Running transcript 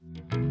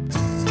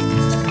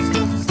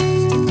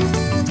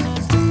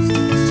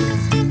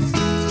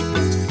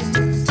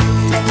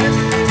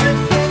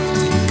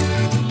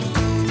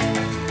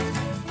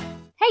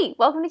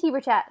Welcome to Keeper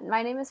Chat.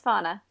 My name is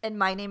Fauna. And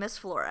my name is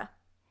Flora.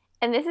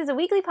 And this is a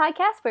weekly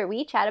podcast where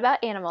we chat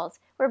about animals.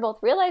 We're both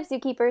real-life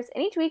zookeepers,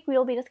 and each week we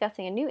will be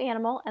discussing a new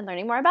animal and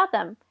learning more about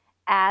them.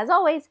 As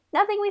always,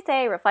 nothing we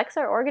say reflects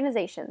our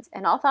organizations,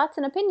 and all thoughts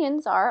and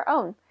opinions are our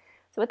own.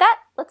 So with that,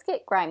 let's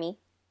get grimy.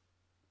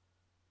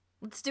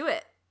 Let's do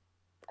it.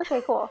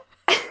 Okay, cool.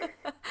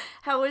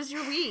 How was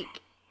your week?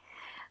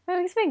 My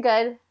week's been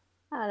good.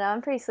 I don't know,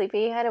 I'm pretty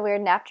sleepy. I had a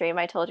weird nap dream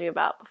I told you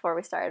about before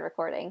we started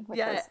recording, which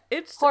was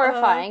it's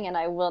horrifying, and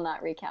I will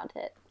not recount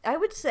it. I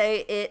would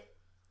say it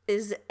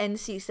is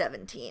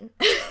NC-17.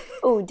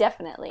 Oh,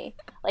 definitely.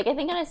 Like, I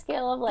think on a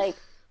scale of,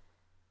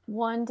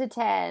 1 to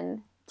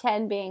 10,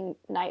 10 being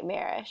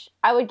nightmarish,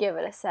 I would give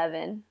it a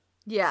 7.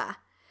 Yeah.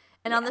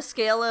 And on the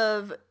scale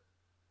of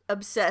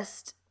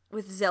obsessed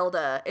with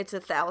Zelda, it's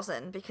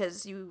 1,000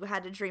 because you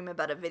had to dream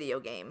about a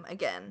video game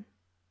again.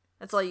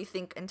 That's all you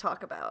think and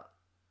talk about.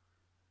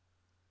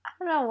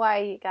 I don't know why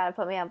you gotta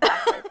put me on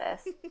blast like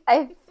this.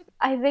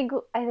 I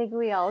think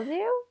we all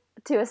do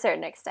to a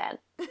certain extent.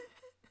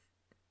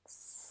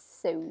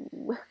 So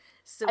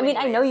I mean,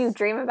 I know you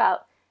dream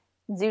about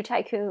Zoo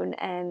Tycoon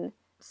and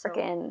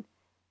frickin'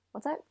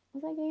 what's that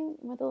game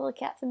with the little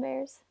cats and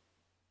bears?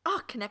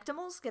 Oh,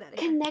 Connectimals? Get out of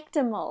here.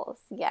 Connectimals,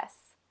 yes.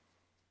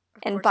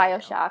 And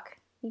BioShock,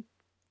 you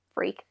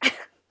freak.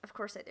 Of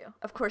course I do.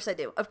 Of course I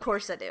do. Of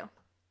course I do.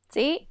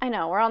 See? I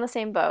know, we're on the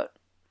same boat.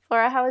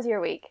 Flora, how was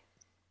your week?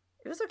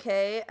 It was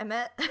okay. I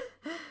met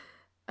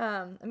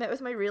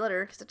with my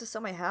realtor because I have to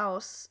sell my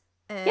house.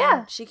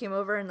 And she came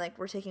over and,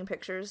 we're taking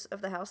pictures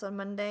of the house on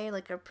Monday,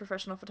 a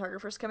professional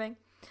photographer's coming.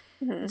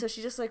 Mm-hmm. And so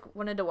she just,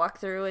 wanted to walk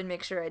through and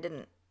make sure I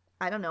didn't,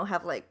 I don't know,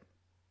 have,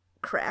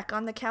 crack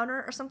on the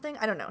counter or something.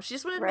 I don't know. She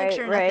just wanted to make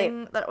sure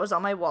nothing that was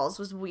on my walls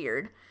was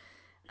weird.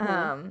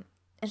 Mm-hmm.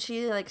 And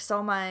she,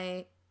 saw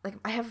my,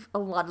 I have a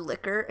lot of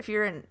liquor. If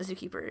you're a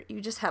zookeeper,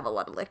 you just have a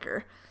lot of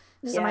liquor.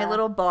 So my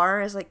little bar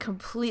is,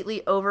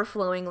 completely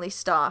overflowingly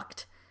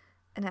stocked.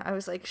 And I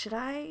was like, should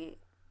I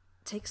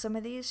take some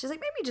of these? She's like,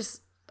 maybe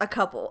just a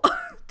couple.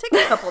 Take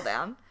a couple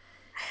down.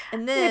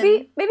 And then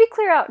maybe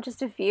clear out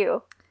just a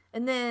few.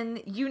 And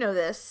then, you know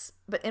this,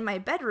 but in my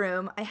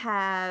bedroom, I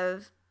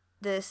have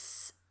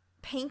this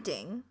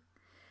painting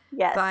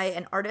by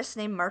an artist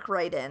named Mark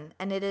Ryden,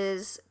 and it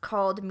is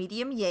called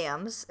Medium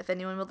Yams, if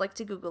anyone would like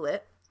to Google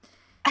it.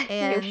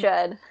 And you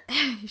should.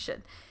 You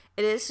should.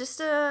 It is just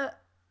a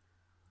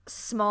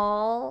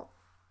small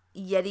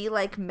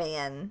Yeti-like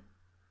man.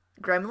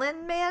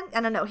 Gremlin man?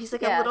 I don't know. He's a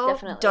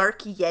little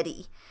dark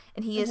Yeti.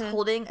 And he is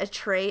holding a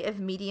tray of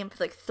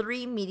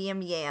 3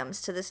 medium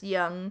yams to this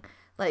young,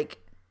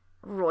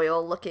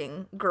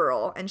 royal-looking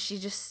girl. And she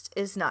just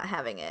is not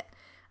having it.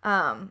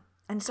 And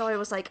so I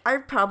was like, I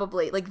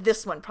probably,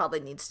 this one probably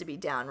needs to be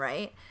down,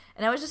 right?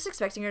 And I was just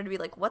expecting her to be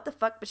like, what the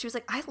fuck? But she was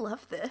like, I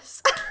love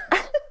this.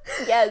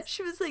 Yes.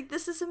 She was like,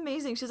 this is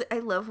amazing. She was like, I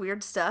love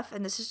weird stuff,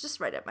 and this is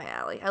just right up my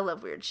alley. I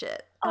love weird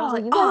shit. I was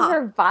like, you guys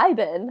are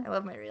vibing. I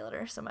love my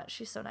realtor so much.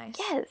 She's so nice.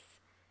 Yes.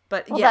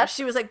 But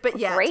she was like, but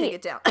great. Take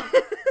it down.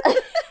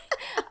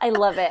 I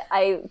love it.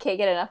 I can't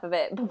get enough of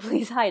it, but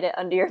please hide it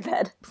under your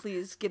bed.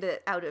 Please get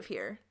it out of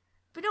here.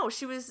 But no,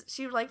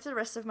 she liked the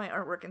rest of my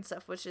artwork and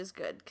stuff, which is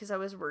good, because I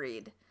was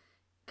worried,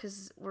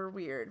 because we're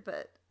weird,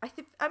 but I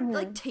think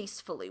I'm,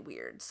 tastefully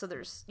weird, so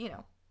there's,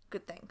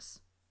 good things.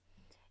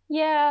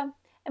 Yeah.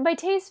 And by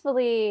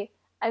tastefully,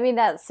 I mean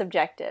that's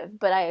subjective,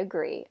 but I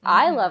agree. Mm-hmm.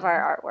 I love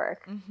our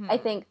artwork. Mm-hmm. I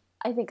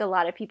think a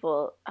lot of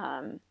people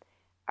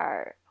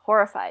are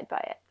horrified by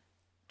it.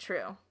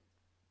 True.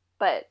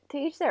 But to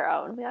each their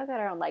own. We all got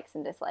our own likes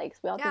and dislikes.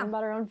 We all think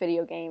about our own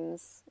video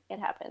games. It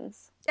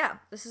happens. Yeah.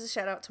 This is a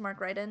shout out to Mark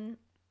Ryden,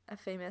 a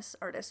famous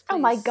artist. Please oh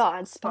my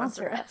God,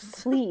 sponsor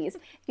us. Please.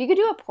 If you could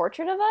do a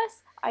portrait of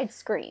us, I'd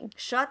scream.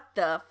 Shut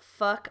the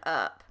fuck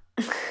up.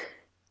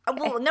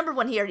 Well, number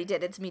one, he already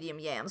did. It's medium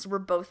yams. We're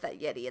both that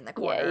Yeti in the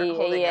corner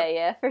holding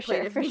a for plate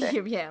sure, of for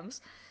medium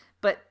yams.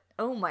 But,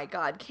 oh my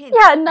God, can't.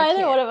 Yeah,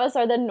 neither one of us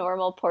are the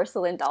normal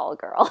porcelain doll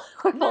girl.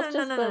 We're both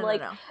just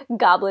the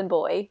goblin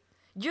boy.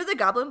 You're the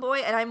goblin boy,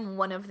 and I'm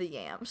one of the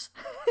yams.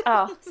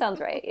 Oh, sounds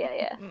right.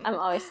 Yeah. I'm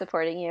always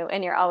supporting you,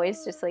 and you're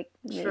always just,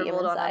 medium in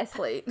size. On a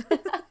plate.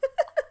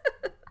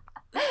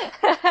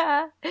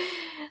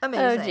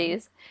 Amazing. Oh,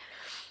 jeez.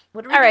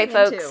 What are we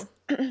getting folks.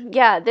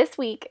 Yeah, this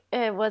week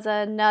it was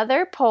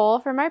another poll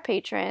from our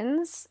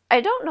patrons.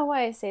 I don't know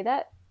why I say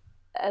that,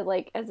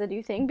 as a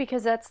new thing,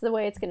 because that's the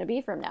way it's going to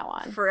be from now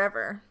on.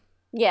 Forever.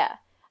 Yeah.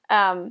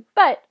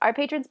 But our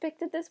patrons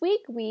picked it this week.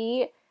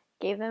 We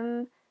gave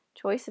them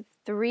choice of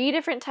 3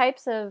 different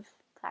types of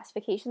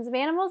classifications of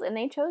animals, and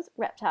they chose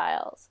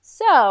reptiles.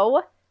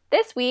 So,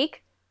 this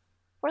week,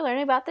 we're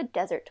learning about the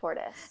desert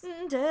tortoise.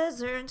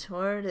 Desert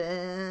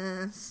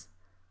tortoise.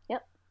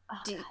 Yep.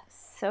 Oh,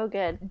 so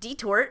good.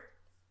 Detort.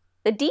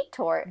 The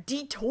detort.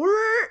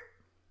 Detort?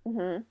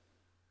 Mm-hmm.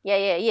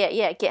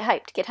 Yeah. Get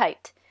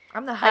hyped.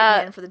 I'm the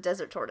hype man for the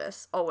desert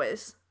tortoise,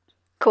 always.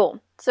 Cool.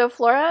 So,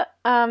 Flora,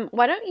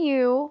 why don't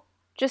you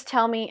just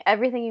tell me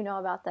everything you know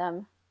about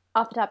them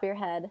off the top of your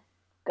head.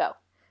 Go.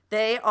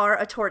 They are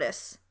a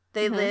tortoise.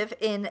 They live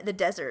in the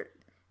desert.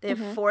 They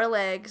have 4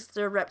 legs.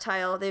 They're a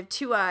reptile. They have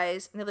 2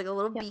 eyes. And they have like a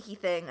little beaky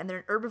thing. And they're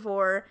an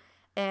herbivore.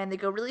 And they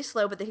go really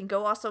slow, but they can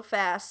go also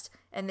fast.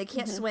 And they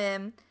can't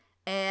swim.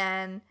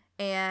 And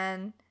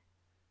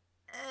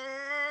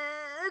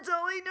that's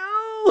all I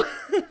know.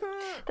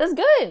 That's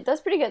good.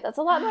 That's pretty good. That's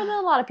a lot more than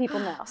a lot of people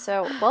know.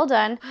 So well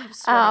done.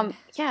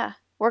 Yeah,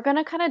 we're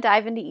gonna kind of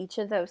dive into each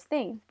of those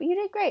things. But you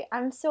did great.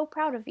 I'm so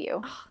proud of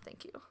you. Oh,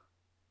 thank you.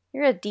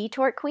 You're a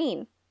detort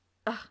queen.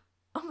 Oh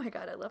my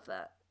god, I love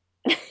that.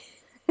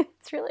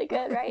 It's really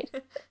good, right?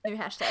 New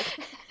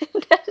hashtag.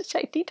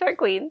 Hashtag detort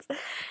queens.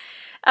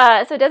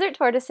 So desert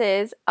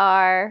tortoises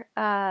are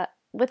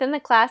within the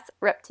class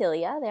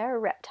Reptilia. They are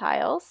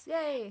reptiles.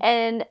 Yay!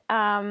 And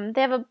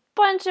they have a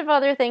bunch of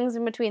other things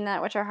in between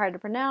that which are hard to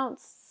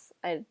pronounce.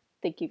 I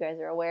think you guys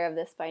are aware of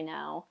this by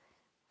now.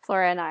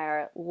 Flora and I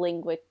are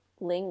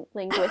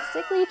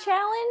linguistically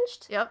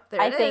challenged. Yep,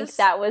 I think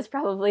that was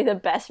probably the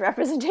best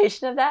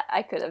representation of that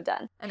I could have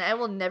done. And I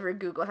will never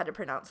Google how to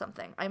pronounce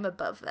something. I'm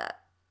above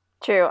that.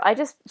 True. I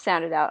just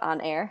sounded out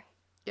on air.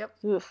 Yep.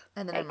 Oof.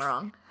 And then I'm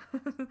wrong.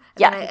 And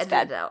yeah, then I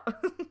edited it out.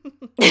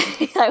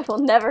 I will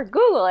never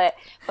Google it,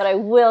 but I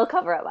will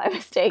cover up my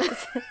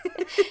mistakes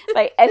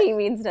by any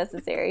means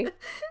necessary.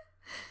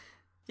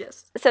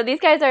 Yes. So these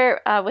guys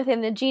are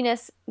within the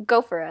genus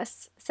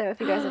Gophorus. So if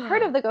you guys have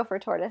heard of the gopher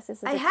tortoise, this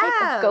is a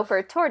type of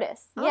gopher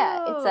tortoise. Oh.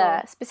 Yeah, it's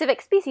a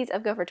specific species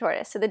of gopher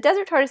tortoise. So the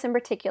desert tortoise in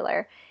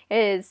particular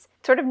is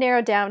sort of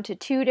narrowed down to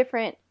 2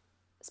 different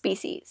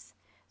species.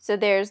 So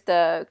there's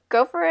the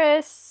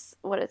Gophorus,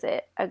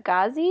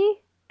 Agassiz,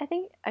 I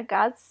think.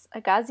 Agassiz,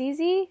 I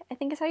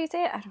think is how you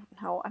say it. I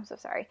don't know. I'm so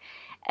sorry.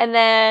 And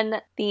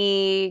then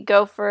the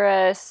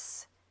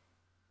Gophorus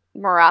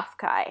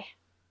moravkai.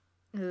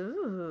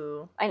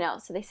 Ooh. I know.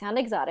 So they sound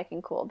exotic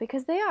and cool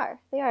because they are.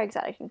 They are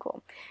exotic and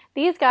cool.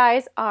 These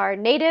guys are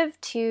native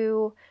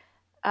to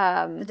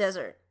the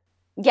desert.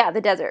 Yeah,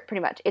 the desert,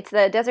 pretty much. It's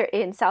the desert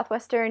in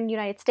southwestern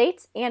United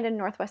States and in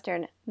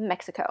northwestern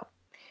Mexico.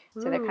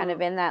 So they're kind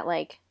of in that,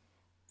 like,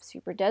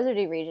 super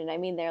deserty region. I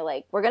mean, they're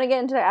like, we're going to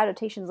get into their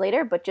adaptations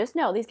later, but just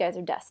know these guys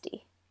are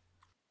dusty.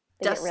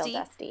 They get real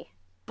dusty.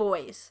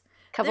 Boys.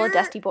 Couple of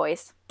dusty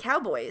boys.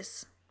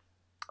 Cowboys.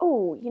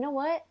 Oh, you know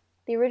what?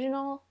 The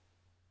original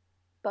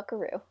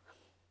Buckaroo.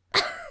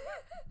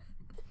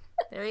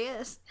 There he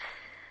is.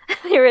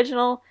 The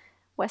original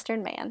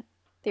Western man.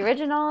 The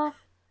original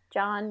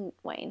John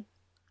Wayne.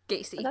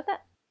 Gacy. Was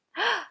that?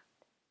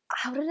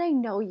 How did I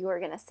know you were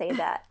going to say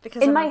that?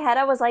 Because in my head,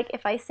 I was like,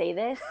 if I say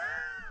this,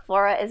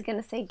 Flora is going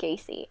to say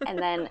Gacy, and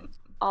then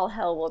all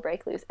hell will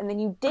break loose. And then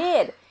you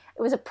did.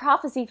 It was a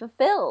prophecy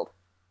fulfilled.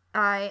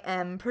 I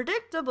am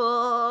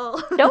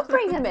predictable. Don't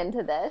bring him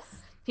into this.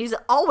 He's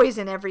always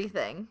in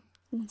everything.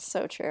 It's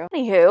so true.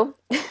 Anywho.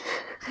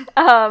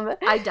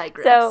 I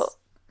digress.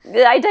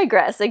 I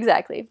digress,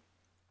 exactly.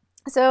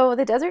 So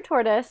the desert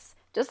tortoise,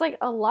 just like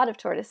a lot of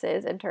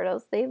tortoises and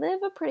turtles, they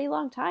live a pretty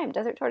long time.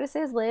 Desert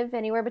tortoises live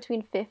anywhere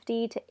between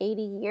 50 to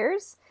 80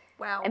 years.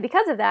 Wow. And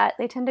because of that,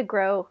 they tend to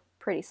grow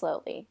pretty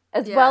slowly,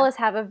 as well as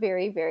have a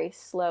very, very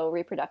slow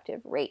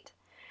reproductive rate.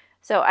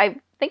 So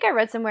I think I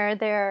read somewhere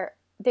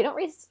they don't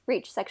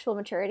reach sexual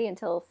maturity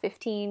until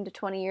 15 to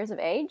 20 years of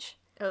age.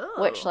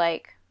 Oh. Which,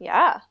 like,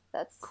 yeah,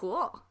 that's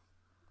cool.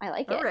 I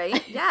like it. All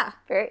right, yeah.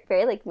 Very,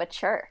 very, like,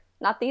 mature.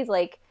 Not these,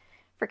 like,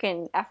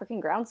 freaking African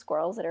ground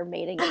squirrels that are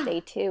mating at day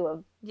 2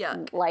 of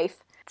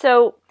life.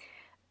 So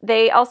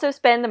they also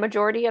spend the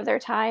majority of their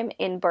time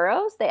in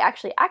burrows. They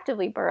actually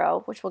actively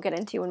burrow, which we'll get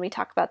into when we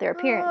talk about their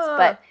appearance.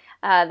 But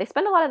they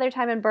spend a lot of their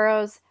time in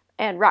burrows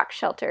and rock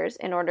shelters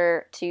in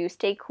order to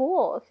stay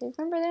cool. Because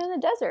remember, they're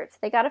in the deserts.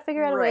 They got to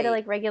figure out a way to,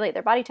 like, regulate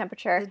their body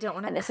temperature. They don't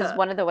want to And this is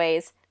one of the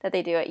ways that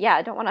they do it. Yeah,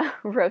 I don't want to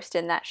roast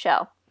in that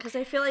shell. Because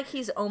I feel like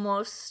he's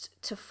almost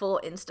to full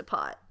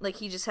Instapot. Like,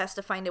 he just has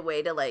to find a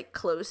way to, like,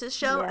 close his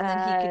shell, and then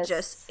he could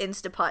just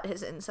Instapot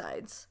his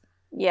insides.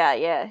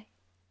 Yeah.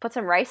 Put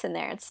some rice in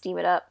there and steam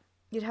it up.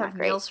 You'd have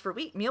meals for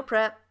week. Meal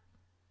prep.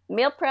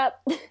 Meal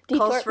prep.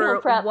 Calls for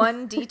meal prep.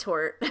 1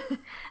 detort.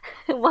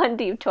 1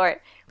 detort.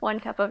 1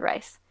 cup of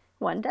rice.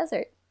 1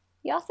 desert.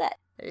 You all set.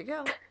 There you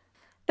go.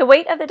 The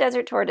weight of the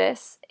desert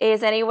tortoise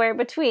is anywhere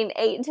between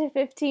 8 to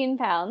 15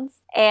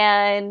 pounds.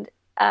 And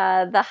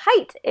the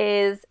height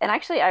is, and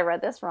actually I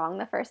read this wrong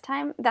the first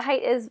time, the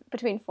height is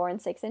between 4 and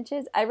 6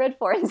 inches. I read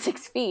 4 and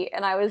 6 feet,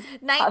 and I was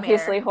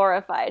obviously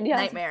horrified. Yeah,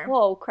 Nightmare.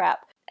 Whoa,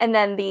 crap. And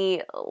then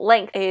the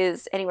length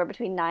is anywhere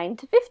between 9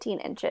 to 15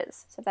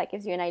 inches. So if that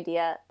gives you an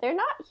idea, they're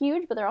not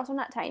huge, but they're also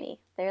not tiny.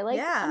 They're like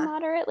a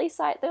moderately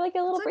sized, they're like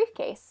a little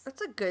briefcase.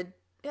 That's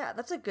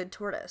a good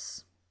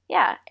tortoise.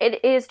 Yeah,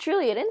 it is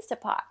truly an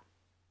Instapot.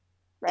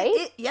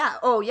 Right? Yeah.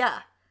 Oh,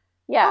 yeah.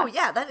 Yeah. Oh,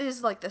 yeah. That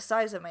is, like, the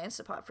size of my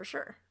Instapot for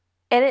sure.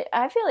 And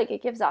I feel like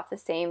it gives off the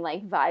same,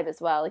 like, vibe as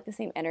well, like the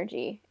same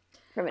energy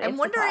from an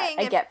Instapot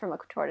I get from a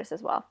tortoise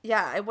as well.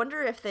 Yeah, I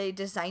wonder if they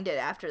designed it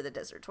after the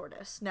desert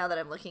tortoise, now that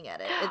I'm looking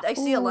at it. I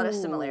see a lot of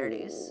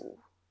similarities.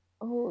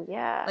 Oh,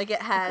 yeah. Like,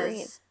 it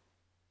has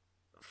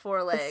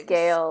 4 legs. The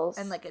scales.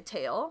 And, like, a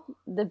tail.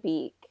 The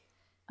beak.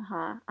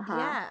 Uh-huh.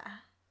 Yeah.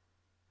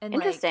 And,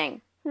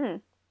 interesting.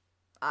 Like,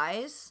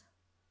 eyes.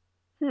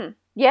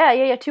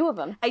 Yeah, 2 of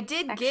them. I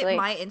did get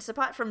my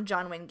Instapot from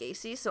John Wayne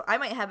Gacy, so I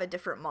might have a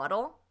different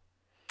model.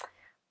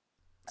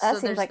 That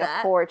seems like a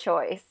poor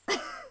choice.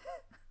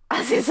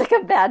 That seems like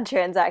a bad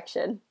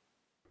transaction.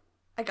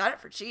 I got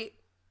it for cheap.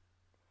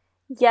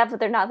 Yeah, but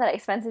they're not that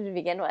expensive to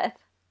begin with.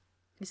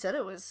 He said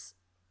it was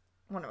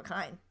one of a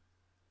kind.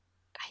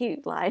 He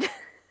lied.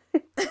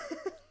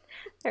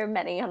 There are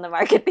many on the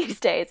market these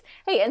days.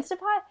 Hey,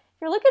 Instapot,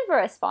 if you're looking for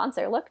a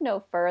sponsor, look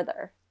no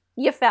further.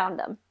 You found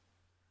them.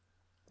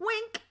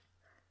 Wink.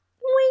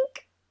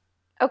 Wink.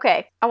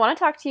 Okay, I want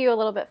to talk to you a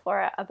little bit,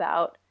 Flora,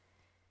 about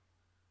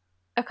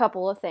a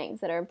couple of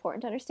things that are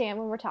important to understand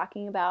when we're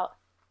talking about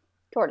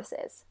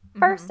tortoises.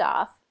 First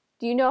off,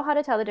 do you know how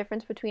to tell the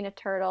difference between a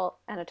turtle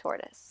and a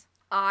tortoise?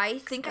 I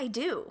think I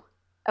do.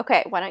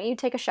 Okay, why don't you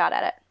take a shot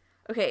at it?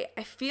 Okay,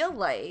 I feel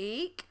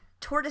like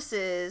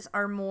tortoises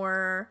are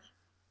more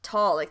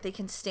tall, like they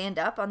can stand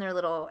up on their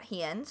little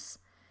hands.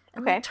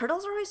 And like,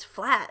 turtles are always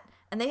flat.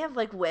 And they have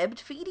like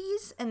webbed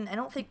feeties, and I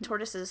don't think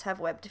tortoises have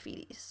webbed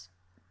feeties.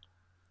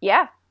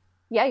 Yeah,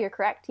 you're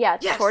correct. Yeah,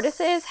 yes!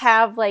 Tortoises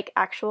have like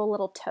actual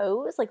little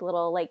toes, like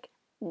little like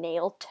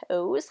nail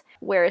toes,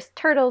 whereas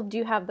turtles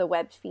do have the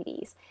webbed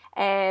feeties.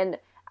 And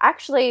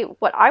actually,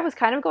 what I was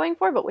kind of going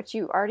for, but which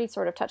you already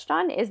sort of touched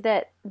on, is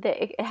that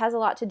it has a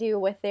lot to do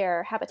with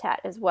their habitat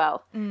as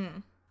well.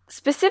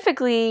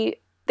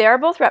 Specifically, they are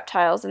both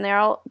reptiles, and they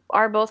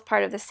are both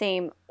part of the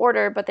same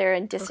order, but they're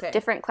in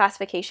different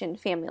classification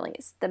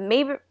families.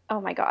 Oh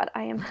my god,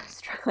 I am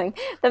struggling.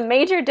 The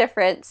major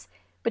difference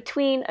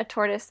between a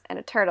tortoise and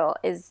a turtle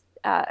is,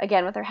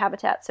 again, with their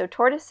habitat. So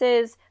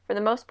tortoises, for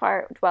the most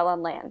part, dwell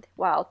on land,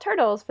 while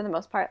turtles, for the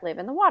most part, live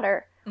in the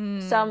water,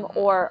 some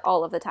or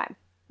all of the time.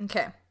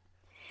 Okay.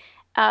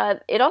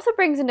 It also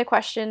brings into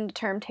question the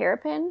term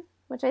terrapin,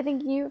 which I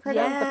think you've heard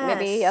of, but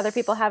maybe other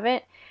people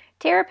haven't.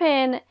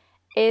 Terrapin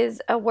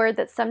is a word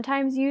that's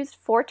sometimes used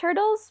for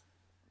turtles,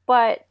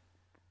 but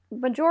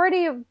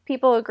majority of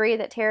people agree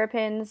that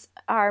terrapins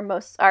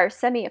are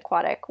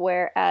semi-aquatic,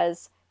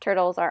 whereas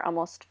turtles are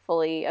almost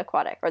fully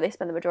aquatic, or they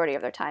spend the majority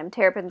of their time.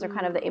 Terrapins are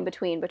kind of the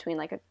in-between between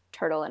like a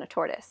turtle and a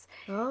tortoise.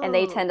 And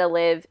they tend to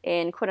live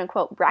in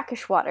quote-unquote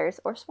brackish waters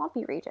or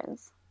swampy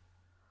regions.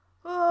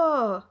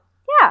 Oh.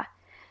 Yeah.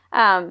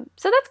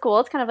 So that's cool.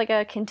 It's kind of like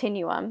a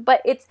continuum,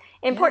 but it's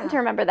important to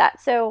remember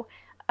that. So,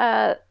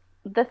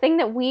 the thing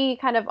that we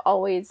kind of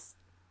always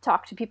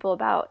talk to people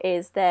about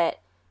is that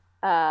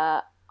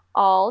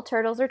all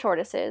turtles are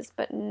tortoises,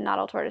 but not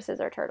all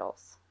tortoises are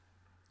turtles.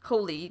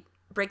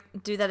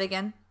 Do that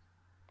again.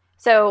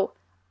 So,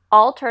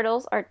 all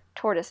turtles are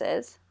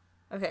tortoises.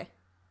 Okay.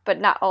 But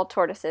not all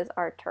tortoises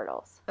are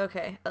turtles.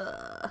 Okay.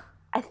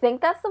 I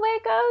think that's the way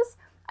it goes.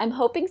 I'm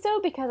hoping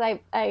so because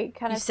I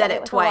kind of said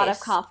it with twice. A lot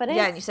of confidence.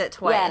 Yeah, and you said it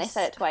twice. Yeah, and I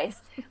said it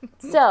twice.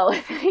 So,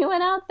 if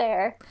anyone out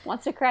there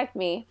wants to correct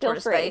me, feel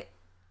free. Bite.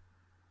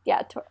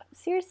 Yeah,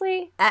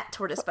 seriously? At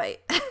Tortoise Bite.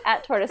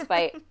 At Tortoise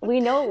Bite. We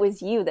know it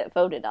was you that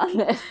voted on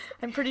this.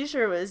 I'm pretty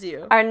sure it was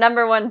you. Our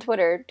number one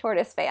Twitter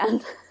tortoise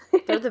fan.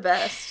 They're the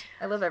best.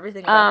 I love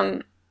everything about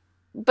them.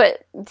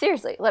 But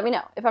seriously, let me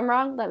know. If I'm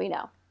wrong, let me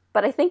know.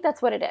 But I think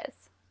that's what it is.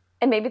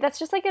 And maybe that's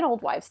just like an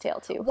old wives' tale,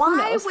 too.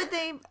 Why would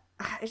they...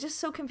 It's just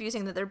so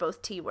confusing that they're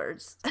both T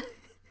words.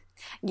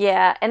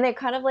 Yeah, and they're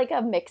kind of like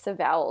a mix of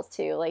vowels,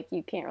 too. Like,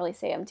 you can't really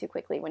say them too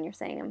quickly when you're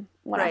saying them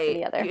one after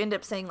the other. You end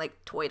up saying, like,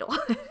 twiddle.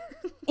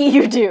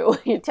 You do.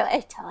 You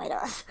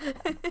twiddle.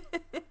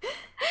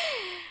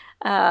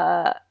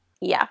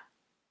 Yeah.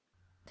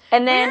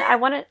 And then I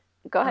want to...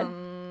 Go ahead.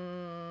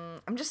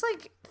 I'm just,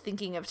 like,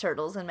 thinking of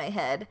turtles in my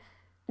head.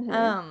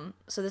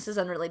 So this is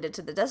unrelated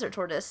to the desert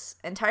tortoise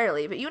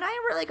entirely, but you and I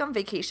were, like, on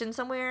vacation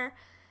somewhere,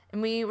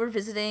 and we were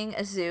visiting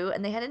a zoo,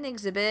 and they had an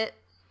exhibit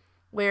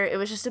where it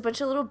was just a bunch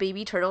of little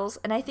baby turtles,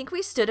 and I think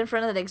we stood in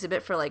front of that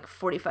exhibit for like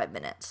 45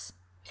 minutes.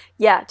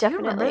 Yeah, definitely. Do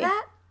you remember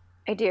that?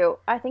 I do.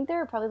 I think there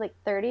were probably like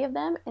 30 of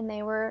them, and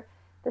they were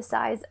the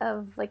size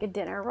of like a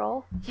dinner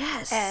roll.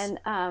 Yes. And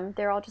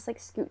they're all just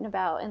like scooting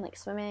about and like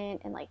swimming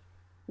and like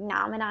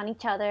nomming on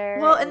each other.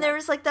 Well, and there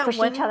was like that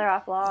pushing each other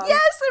off logs.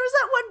 Yes, there was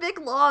that one big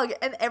log,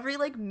 and every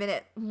like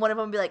minute, one of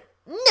them would be like,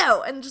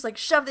 no, and just like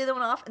shove the other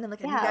one off, and then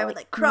like a new guy would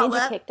like crawl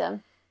ninja up. Kicked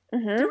them.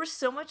 There was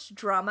so much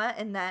drama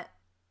in that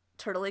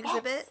turtle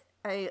exhibit. Yes.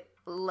 I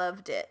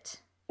loved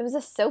it. It was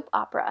a soap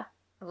opera.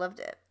 I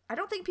loved it. I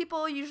don't think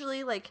people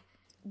usually like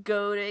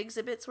go to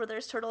exhibits where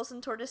there's turtles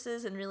and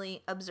tortoises and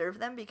really observe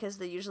them because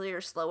they usually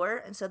are slower,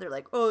 and so they're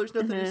like, oh, there's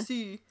nothing to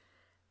see.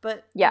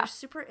 But they're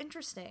super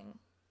interesting.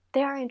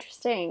 They are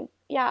interesting.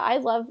 Yeah, I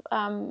love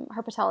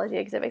herpetology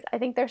exhibits. I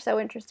think they're so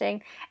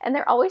interesting, and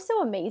they're always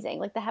so amazing.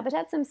 Like the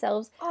habitats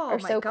themselves are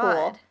so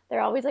cool.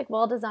 They're always like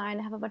well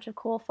designed, have a bunch of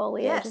cool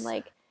foliage and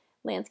like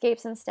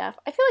landscapes and stuff.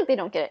 I feel like they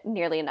don't get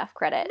nearly enough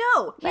credit.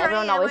 No,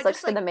 everyone always looks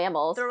for the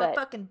mammals. Throw a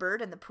fucking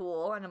bird in the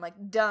pool, and I'm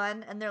like,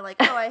 done. And they're like,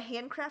 oh, I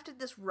handcrafted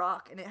this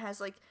rock, and it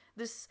has like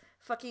this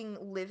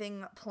fucking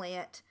living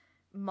plant,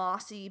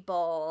 mossy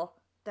ball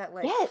that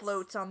like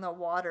floats on the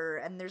water,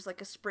 and there's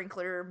like a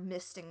sprinkler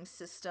misting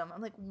system.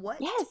 I'm like, what?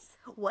 Yes.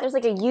 What? There's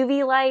like a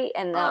UV light,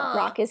 and the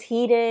rock is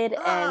heated,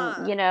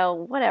 and you know,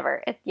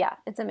 whatever.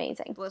 It's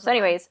amazing. So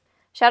anyways,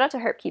 shout out to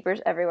herp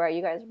keepers everywhere.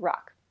 You guys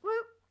rock.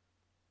 Whoop.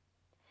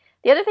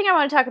 The other thing I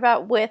want to talk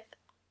about with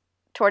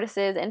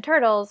tortoises and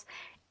turtles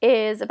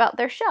is about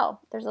their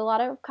shell. There's a lot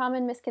of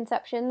common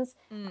misconceptions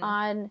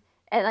on,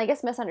 and I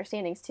guess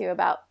misunderstandings too,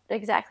 about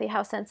exactly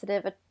how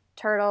sensitive a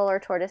turtle or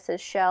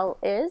tortoise's shell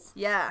is.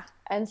 Yeah.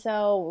 And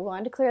so we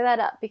wanted to clear that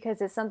up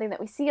because it's something that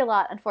we see a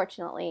lot,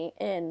 unfortunately,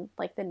 in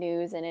like the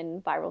news and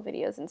in viral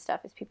videos and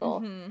stuff, is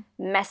people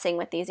messing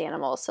with these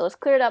animals. So let's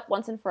clear it up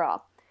once and for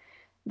all.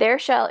 Their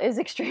shell is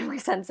extremely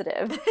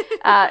sensitive.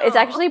 It's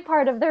actually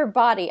part of their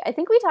body. I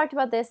think we talked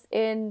about this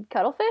in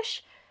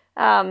Cuttlefish,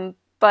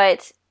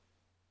 but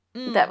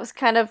that was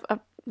kind of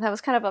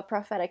a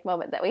prophetic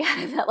moment that we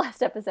had in that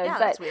last episode. Yeah,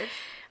 that's weird.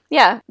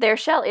 Yeah, their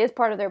shell is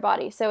part of their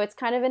body, so it's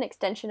kind of an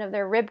extension of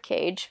their rib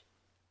cage.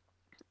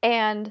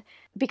 And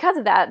because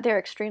of that, they're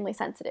extremely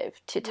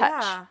sensitive to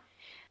touch. Yeah.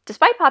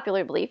 Despite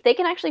popular belief, they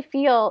can actually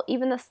feel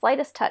even the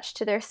slightest touch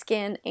to their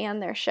skin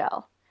and their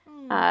shell.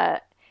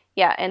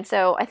 And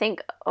so I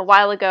think a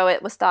while ago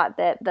it was thought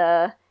that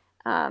the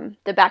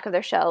back of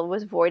their shell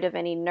was void of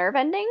any nerve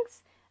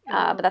endings,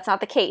 but that's not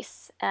the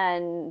case.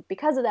 And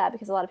because of that,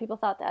 because a lot of people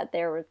thought that,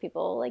 there were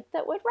people like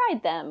that would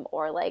ride them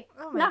or like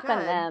knock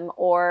on them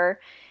or,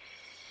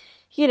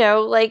 you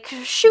know, like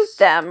shoot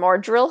them or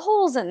drill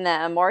holes in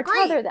them or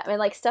tether them and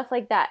like stuff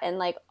like that. And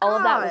like all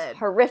of that was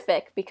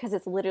horrific because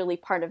it's literally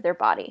part of their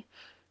body.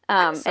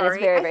 I'm sorry. And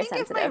it's very, very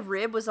sensitive. If my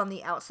rib was on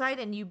the outside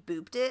and you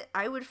booped it,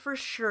 I would for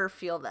sure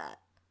feel that.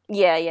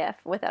 Yeah,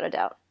 without a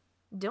doubt.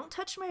 Don't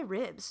touch my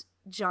ribs,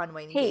 John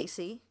Wayne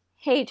Gacy.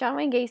 Hey, John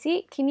Wayne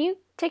Gacy, can you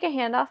take a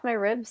hand off my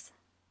ribs?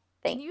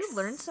 Thanks. Can you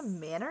learn some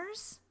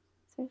manners?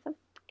 Some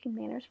fucking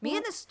manners. Me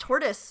and this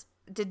tortoise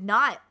did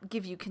not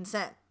give you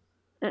consent.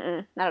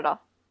 Not at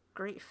all.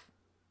 Grief.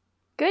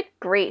 Good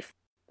grief.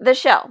 The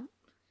shell.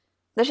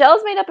 The shell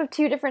is made up of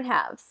two different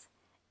halves.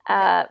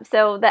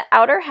 So the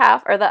outer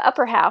half, or the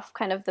upper half,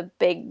 kind of the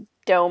big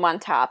dome on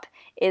top,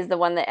 is the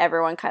one that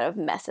everyone kind of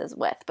messes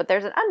with. But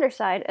there's an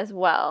underside as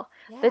well.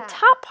 Yeah. The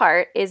top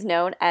part is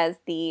known as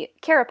the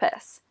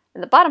carapace,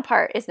 and the bottom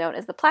part is known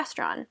as the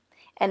plastron.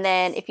 And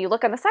then if you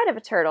look on the side of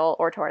a turtle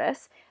or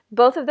tortoise,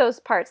 both of those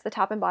parts, the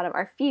top and bottom,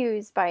 are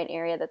fused by an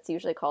area that's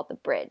usually called the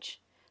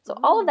bridge. So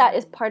all of that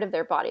is part of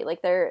their body.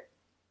 Like they're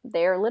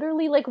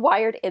literally like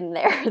wired in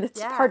there.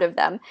 That's part of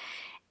them.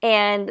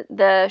 And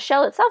the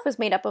shell itself is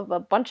made up of a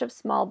bunch of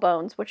small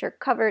bones, which are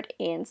covered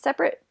in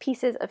separate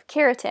pieces of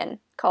keratin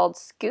called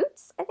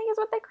scutes, I think is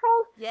what they're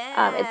called.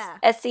 Yeah.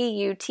 It's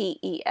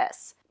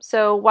SCUTES.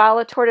 So while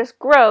a tortoise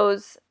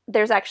grows,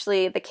 there's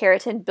actually the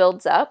keratin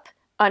builds up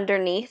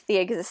underneath the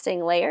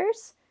existing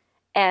layers.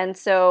 And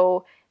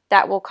so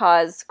that will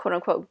cause, quote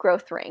unquote,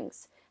 growth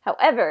rings.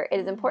 However, it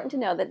is important to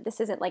know that this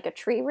isn't like a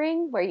tree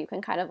ring where you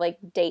can kind of like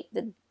date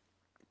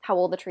how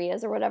old the tree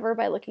is or whatever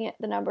by looking at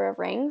the number of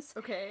rings.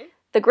 Okay.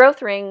 The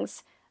growth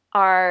rings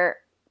are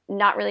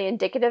not really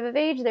indicative of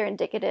age. They're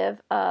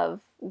indicative of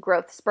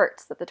growth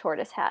spurts that the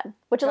tortoise had,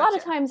 which a lot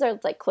of times are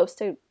like close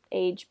to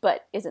age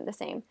but isn't the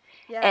same.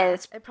 Yeah, and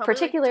it's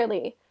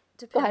particularly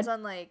depends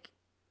on like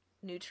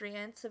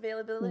nutrients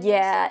availability.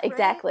 Yeah, and stuff,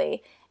 exactly.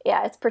 Right?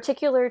 Yeah, it's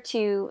particular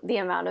to the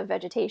amount of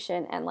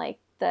vegetation and like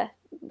the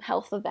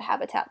health of the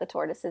habitat the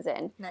tortoise is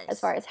in, as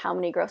far as how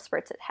many growth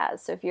spurts it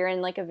has. So if you're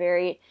in like a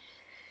very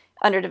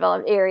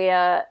underdeveloped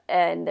area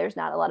and there's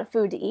not a lot of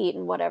food to eat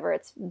and whatever,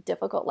 it's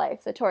difficult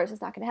life. The tortoise is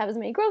not going to have as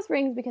many growth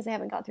rings because they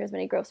haven't gone through as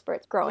many growth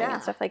spurts growing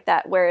and stuff like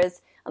that.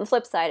 Whereas on the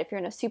flip side, if you're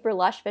in a super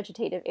lush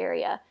vegetative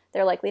area,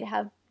 they're likely to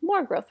have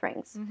more growth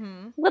rings.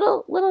 Mm-hmm.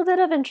 Little bit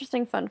of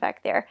interesting fun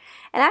fact there.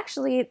 And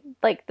actually,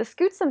 like the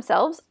scutes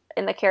themselves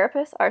in the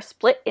carapace are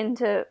split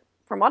into,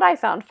 from what I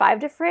found, 5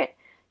 different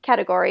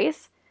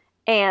categories.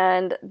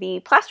 And the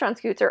plastron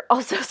scutes are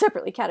also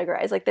separately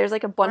categorized. Like there's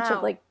like a bunch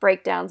of like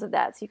breakdowns of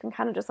that. So you can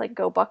kind of just like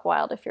go buck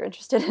wild if you're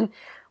interested in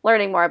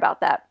learning more about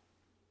that.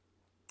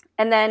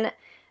 And then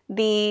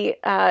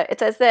it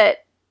says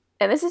that,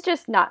 and this is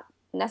just not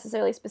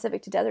necessarily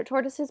specific to desert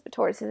tortoises, but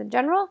tortoises in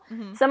general.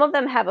 Mm-hmm. Some of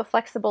them have a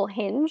flexible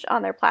hinge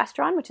on their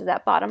plastron, which is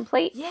that bottom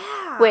plate,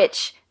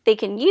 which they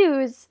can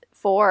use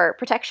for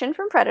protection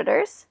from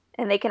predators.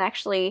 And they can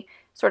actually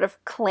sort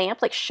of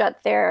clamp, like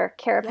shut their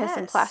carapace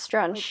and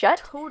plastron shut.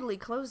 Totally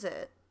close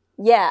it.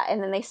 Yeah,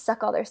 and then they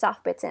suck all their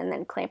soft bits in and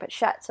then clamp it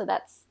shut. So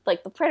that's,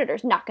 like, the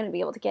predator's not going to be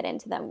able to get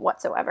into them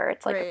whatsoever.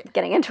 It's like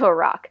getting into a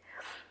rock.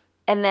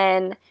 And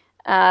then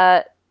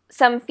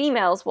some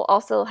females will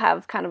also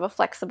have kind of a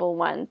flexible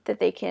one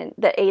that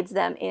aids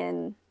them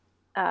in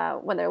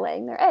when they're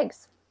laying their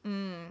eggs.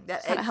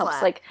 That kind of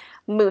helps, like,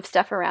 move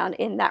stuff around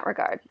in that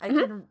regard. I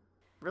can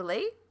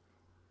relate?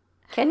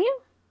 Can you?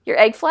 Your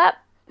egg flap?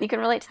 You can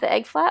relate to the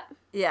egg flap?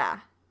 Yeah.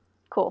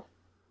 Cool.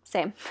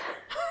 Same.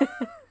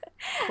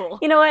 Cool.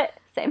 You know what?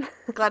 Same.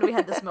 Glad we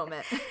had this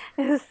moment.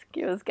 It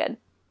was good.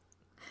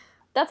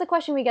 That's a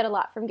question we get a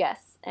lot from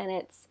guests, and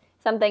it's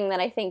something that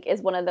I think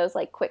is one of those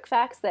like quick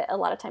facts that a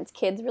lot of times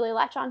kids really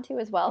latch onto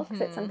as well,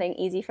 because it's something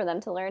easy for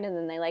them to learn, and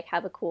then they like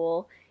have a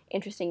cool,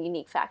 interesting,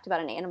 unique fact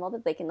about an animal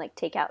that they can like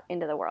take out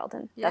into the world,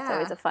 and that's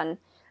always a fun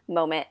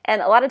moment.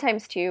 And a lot of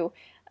times too,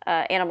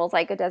 animals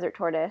like a desert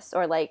tortoise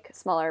or like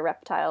smaller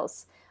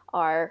reptiles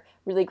are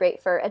really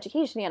great for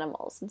education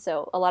animals, and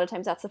so a lot of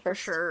times that's the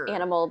first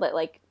animal that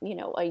like, you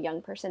know, a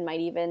young person might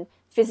even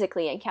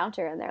physically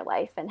encounter in their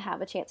life and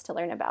have a chance to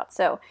learn about.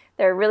 So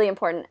they're a really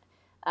important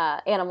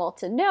animal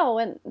to know,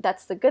 and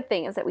that's the good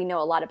thing, is that we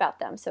know a lot about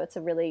them, so it's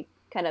a really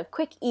kind of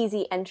quick,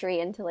 easy entry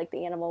into like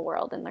the animal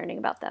world and learning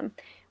about them,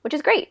 which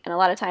is great. And a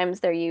lot of times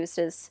they're used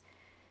as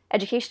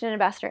education and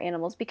ambassador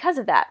animals because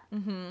of that.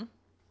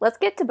 Let's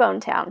get to Bone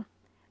Town.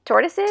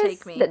 Tortoises,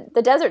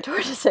 the desert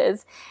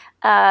tortoises,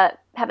 have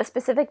a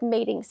specific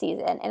mating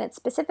season, and it's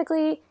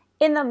specifically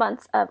in the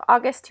months of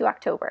August to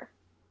October,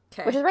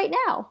 which is right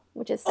now,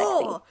 which is sexy.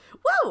 Oh,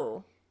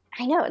 whoa!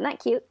 I know, isn't that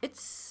cute?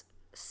 It's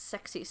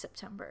sexy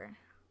September.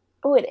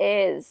 Oh, it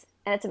is,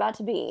 and it's about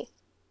to be.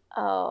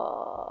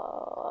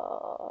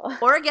 Oh.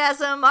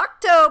 Orgasm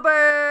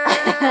October!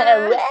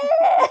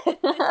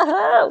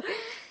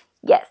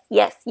 Yes,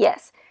 yes,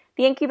 yes.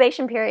 The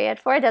incubation period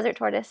for a desert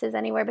tortoise is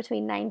anywhere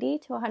between 90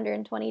 to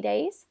 120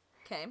 days.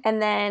 Okay.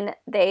 And then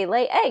they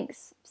lay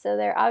eggs. So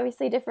they're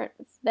obviously different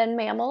than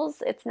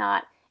mammals. It's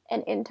not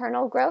an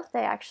internal growth.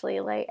 They actually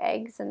lay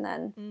eggs, and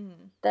then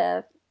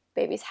the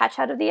babies hatch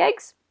out of the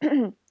eggs.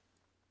 And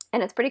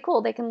it's pretty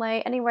cool. They can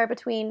lay anywhere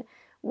between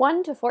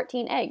 1 to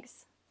 14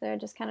 eggs. So it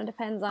just kind of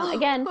depends on,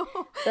 again,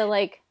 the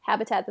like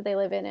habitat that they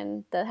live in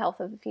and the health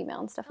of the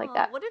female and stuff like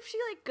that. What if she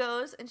like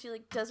goes and she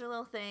like does her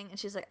little thing and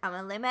she's like, I'm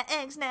gonna lay my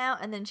eggs now,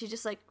 and then she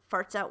just like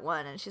farts out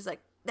one and she's like,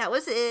 that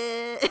was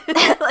it.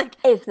 Like,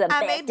 it's the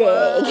best egg.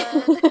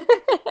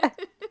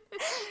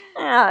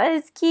 Oh,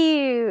 it's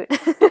cute.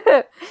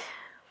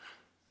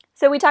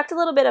 So we talked a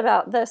little bit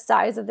about the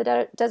size of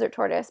the desert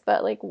tortoise,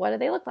 but like, what do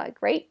they look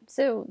like, right?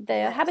 So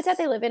the habitat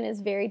they live in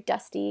is very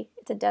dusty.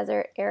 It's a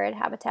desert, arid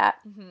habitat.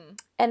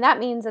 And that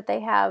means that they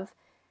have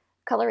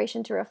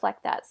coloration to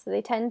reflect that. So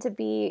they tend to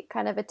be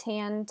kind of a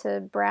tan to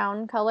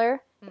brown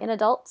color in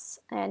adults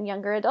and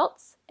younger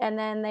adults. And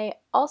then they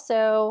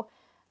also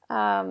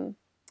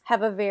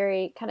have a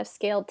very kind of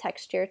scaled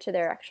texture to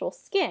their actual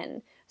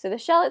skin. So the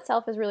shell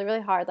itself is really,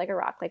 really hard, like a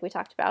rock, like we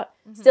talked about.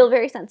 Still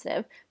very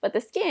sensitive, but the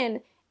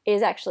skin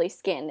is actually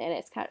skin, and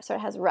it's kind of sort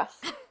of has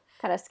rough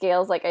kind of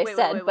scales, like I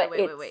said.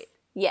 Wait.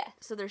 Yeah.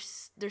 So their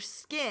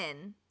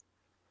skin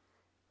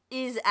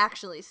is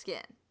actually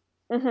skin.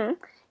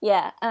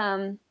 Yeah.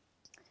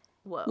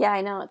 Whoa. Yeah,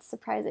 I know, it's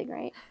surprising,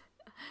 right?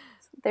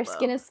 Their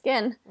skin is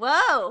skin.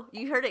 Whoa!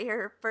 You heard it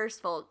here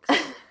first, folks.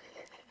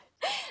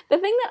 The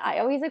thing that I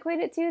always equate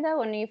it to, though,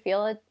 when you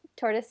feel a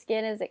tortoise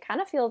skin, is it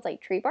kind of feels like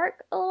tree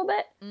bark a little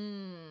bit.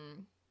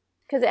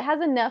 Because it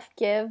has enough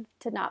give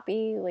to not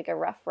be like a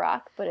rough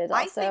rock, but it's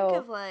also... I think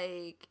of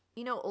like,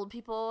 you know, old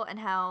people and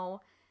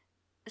how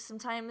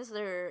sometimes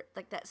they're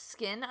like that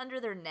skin under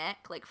their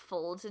neck like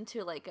folds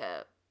into like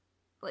a,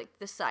 like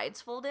the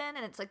sides fold in,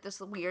 and it's like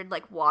this weird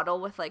like waddle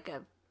with like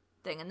a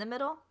thing in the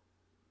middle.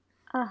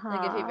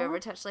 Like if you've ever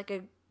touched like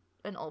an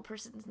old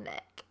person's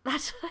neck,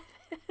 that's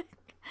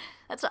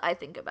what I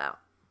think about.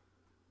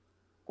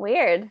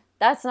 Weird.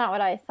 That's not what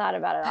I thought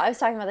about it. I was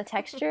talking about the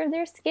texture of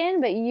their skin,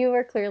 but you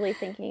were clearly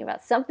thinking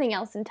about something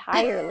else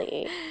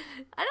entirely.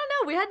 I don't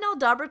know. We had an old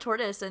Dabra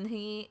tortoise, and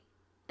he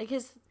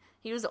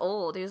was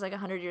old. He was like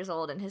 100 years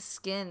old, and his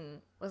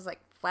skin was like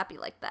flappy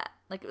like that.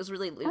 Like it was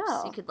really loose.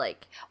 Oh. You could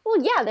like...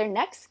 Well, yeah, their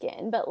neck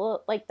skin, but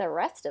like the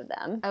rest of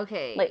them.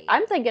 Okay. Like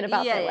I'm thinking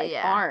about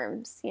their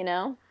arms, you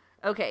know?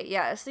 Okay,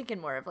 yeah, I was thinking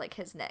more of like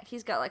his neck.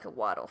 He's got like a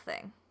waddle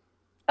thing.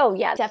 Oh,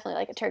 yeah, definitely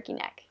like a turkey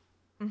neck.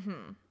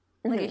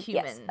 Like a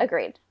human. Yes,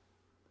 agreed.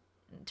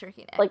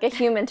 Turkey neck. Like a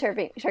human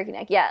turkey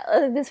neck.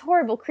 Yeah, this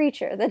horrible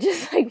creature that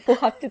just like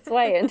walked its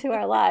way into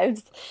our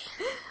lives.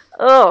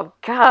 Oh,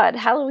 God.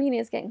 Halloween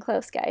is getting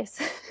close, guys.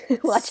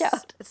 Watch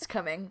out. It's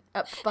coming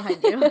up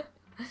behind you.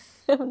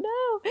 Oh,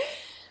 no.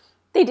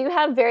 They do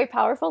have very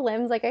powerful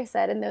limbs, like I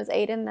said, and those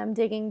aid in them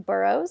digging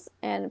burrows.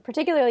 And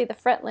particularly the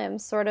front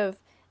limbs sort of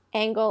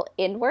angle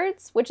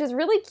inwards, which is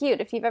really cute.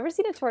 If you've ever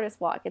seen a tortoise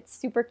walk, it's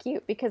super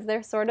cute because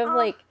they're sort of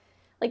like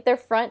their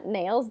front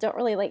nails don't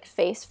really like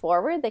face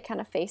forward. They kind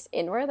of face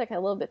inward. They're kind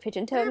of a little bit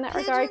pigeon-toed in that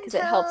regard because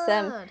it helps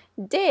them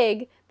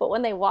dig. But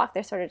when they walk,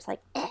 they're sort of just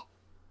like,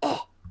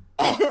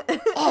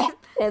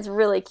 It's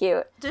really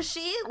cute. Does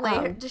she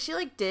does she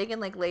like dig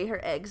and like lay her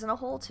eggs in a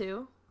hole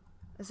too?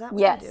 Is that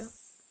what they do?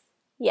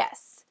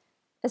 Yes.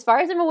 As far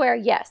as I'm aware,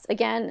 yes.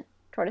 Again,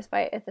 tortoise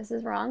bite, if this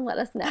is wrong, let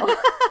us know.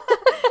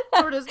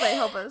 Tortoise bite,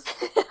 help us.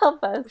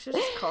 Help us. We should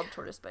just call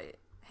tortoise bite.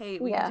 Hey,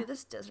 we can do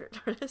this desert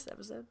tortoise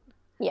episode.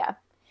 Yeah.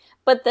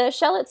 But the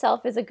shell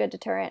itself is a good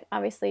deterrent,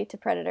 obviously, to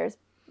predators.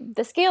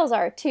 The scales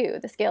are, too.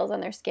 The scales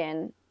on their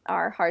skin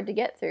are hard to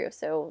get through,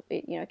 so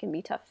it can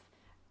be tough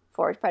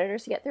for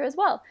predators to get through as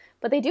well.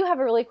 But they do have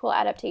a really cool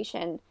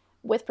adaptation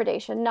with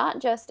predation,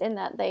 not just in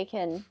that they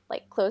can,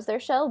 like, close their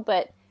shell,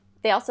 but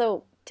they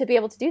also, to be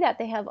able to do that,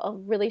 they have a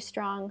really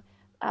strong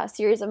a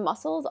series of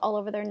muscles all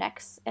over their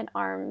necks and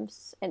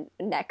arms and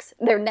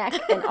their neck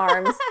and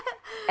arms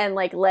and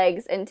like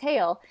legs and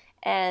tail.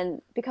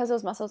 And because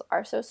those muscles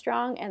are so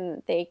strong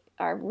and they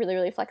are really,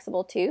 really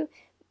flexible too,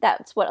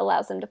 that's what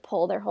allows them to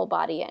pull their whole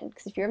body in.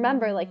 Because if you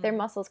remember, like their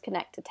muscles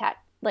connect to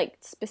like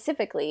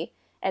specifically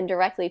and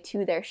directly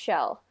to their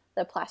shell,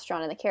 the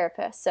plastron and the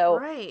carapace. So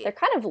they're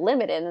kind of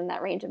limited in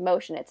that range of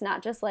motion. It's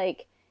not just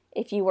like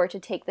if you were to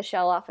take the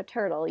shell off a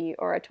turtle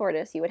or a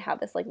tortoise, you would have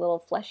this like little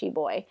fleshy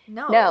boy.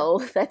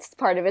 No, that's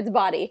part of its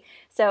body.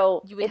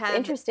 So you would have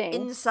interesting.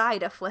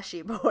 Inside a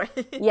fleshy boy.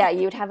 Yeah,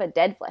 you would have a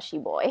dead fleshy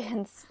boy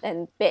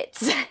and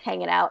bits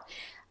hanging out.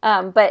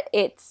 But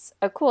it's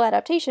a cool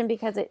adaptation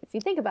because if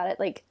you think about it,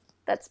 like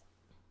that's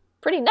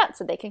pretty nuts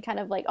that they can kind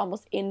of like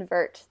almost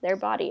invert their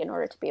body in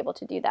order to be able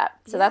to do that.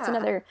 So that's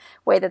another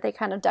way that they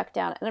kind of duck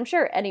down. And I'm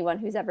sure anyone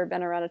who's ever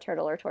been around a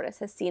turtle or tortoise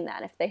has seen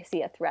that. If they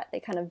see a threat, they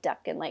kind of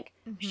duck and like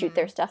shoot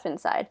their stuff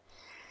inside,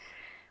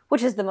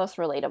 which is the most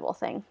relatable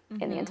thing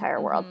in the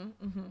entire world.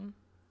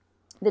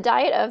 The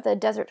diet of the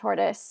desert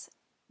tortoise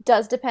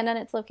does depend on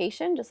its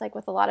location, just like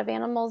with a lot of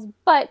animals,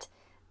 but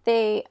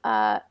they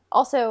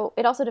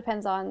it also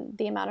depends on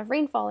the amount of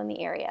rainfall in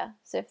the area.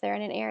 So if they're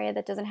in an area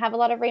that doesn't have a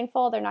lot of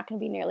rainfall, they're not going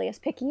to be nearly as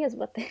picky as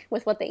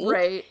with what they eat.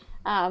 Right.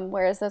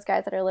 Whereas those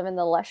guys that are living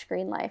the lush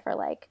green life are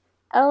like,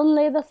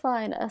 only the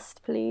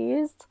finest,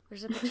 please.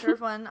 There's a picture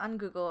of one on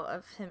Google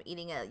of him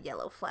eating a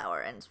yellow flower,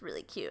 and it's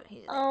really cute.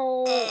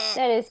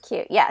 That is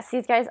cute. Yes,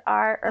 these guys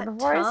are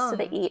herbivores, so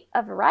they eat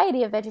a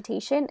variety of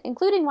vegetation,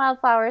 including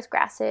wildflowers,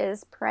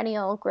 grasses,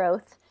 perennial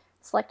growth,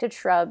 selected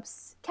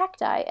shrubs,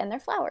 cacti, and their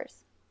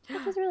flowers.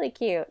 Which is really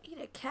cute. Eat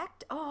a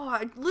cactus? Oh,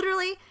 I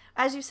literally,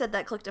 as you said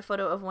that, clicked a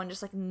photo of one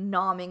just like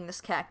nomming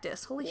this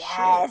cactus. Holy shit.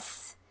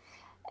 Yes.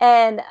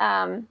 And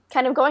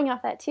kind of going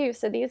off that too.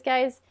 So these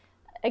guys,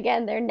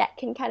 again, their neck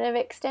can kind of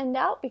extend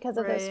out because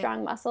of those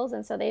strong muscles.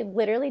 And so they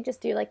literally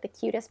just do like the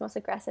cutest, most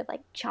aggressive,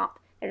 like chomp.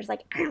 They're just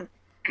like, and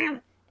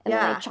then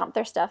they chomp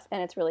their stuff,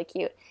 and it's really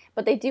cute.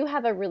 But they do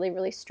have a really,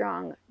 really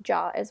strong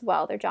jaw as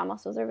well. Their jaw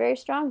muscles are very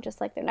strong,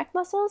 just like their neck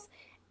muscles.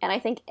 And I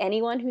think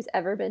anyone who's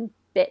ever been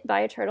bit by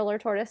a turtle or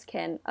tortoise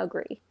can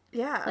agree.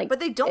 Yeah, like, but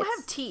they don't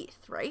have teeth,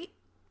 right?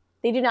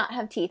 They do not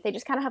have teeth. They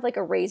just kind of have like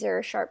a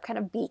razor sharp kind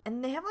of beak.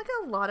 And they have like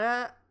a lot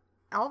of,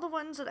 all the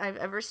ones that I've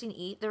ever seen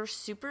eat, they're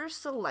super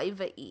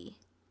saliva-y.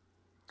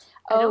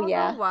 I don't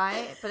know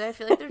why, but I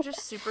feel like they're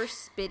just super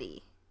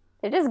spitty.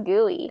 They're just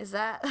gooey. Is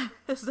that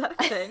a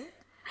thing?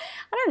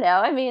 I don't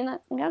know. I mean,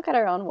 we all got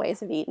our own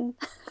ways of eating.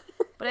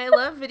 But I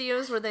love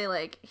videos where they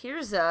like,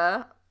 here's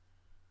a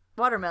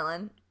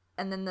watermelon.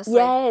 And then this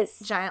like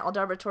giant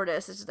Aldabra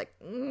tortoise is just like,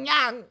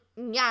 nyang,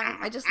 nyang.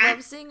 I just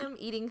love seeing them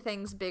eating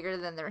things bigger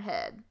than their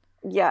head.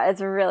 Yeah,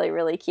 it's really,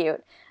 really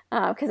cute.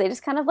 Because they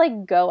just kind of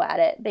like go at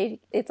it.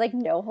 It's like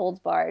no holds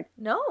barred.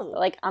 No.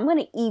 Like, I'm going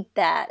to eat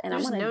that and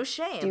There's I'm going to no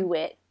shame. do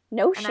it.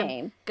 No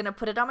shame. I'm going to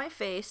put it on my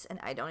face and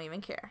I don't even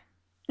care.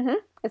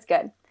 It's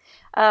good.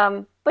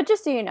 But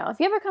just so you know, if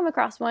you ever come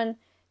across one,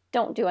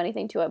 don't do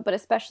anything to it. But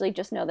especially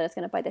just know that it's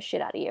going to bite the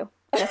shit out of you.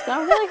 And it's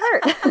going to really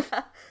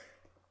hurt.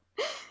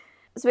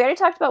 So we already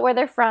talked about where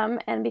they're from,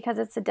 and because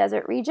it's a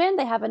desert region,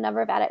 they have a number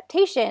of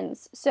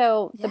adaptations.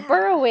 So the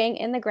burrowing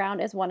in the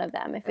ground is one of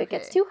them. If it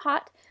gets too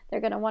hot,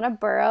 they're going to want to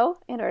burrow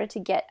in order to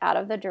get out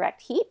of the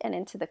direct heat and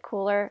into the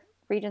cooler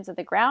regions of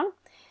the ground.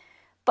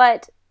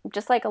 But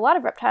just like a lot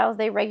of reptiles,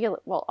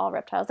 all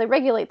reptiles, they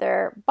regulate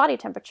their body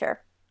temperature.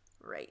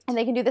 Right. And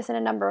they can do this in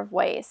a number of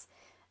ways.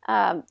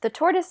 The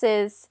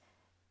tortoises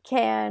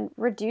can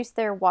reduce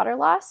their water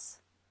loss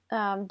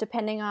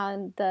depending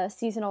on the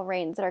seasonal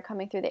rains that are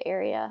coming through the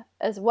area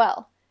as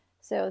well.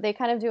 So they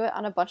kind of do it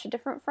on a bunch of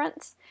different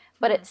fronts.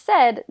 But it's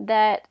said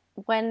that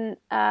when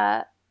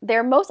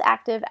they're most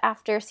active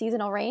after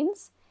seasonal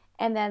rains,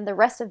 and then the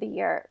rest of the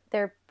year,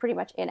 they're pretty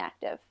much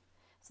inactive.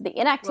 So the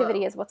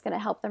inactivity is what's going to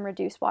help them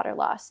reduce water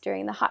loss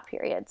during the hot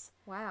periods.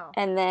 Wow.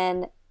 And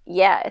then,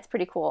 it's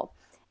pretty cool.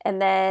 And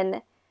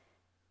then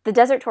the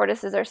desert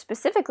tortoises are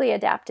specifically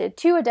adapted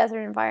to a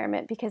desert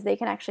environment because they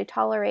can actually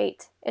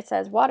tolerate, it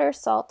says, water,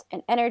 salt,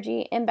 and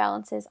energy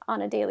imbalances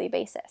on a daily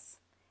basis.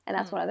 And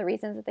that's one of the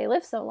reasons that they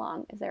live so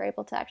long, is they're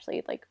able to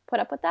actually like put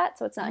up with that.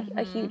 So it's not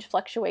a huge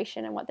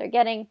fluctuation in what they're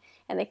getting,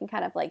 and they can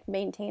kind of like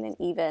maintain an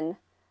even,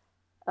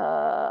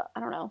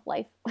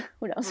 life.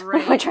 Who knows? Right.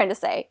 What am I trying to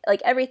say?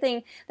 Like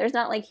everything, there's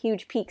not like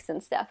huge peaks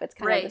and stuff. It's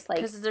kind of just like,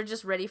 because they're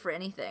just ready for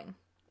anything.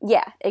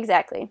 Yeah,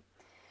 exactly.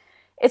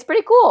 It's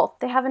pretty cool.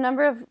 They have a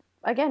number of,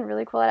 again,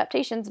 really cool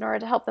adaptations in order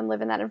to help them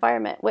live in that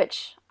environment,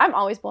 which I'm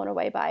always blown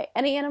away by.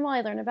 Any animal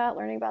I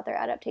learning about their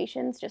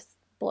adaptations just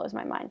blows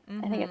my mind.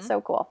 I think it's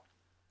so cool.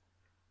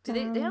 Do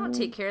they don't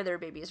take care of their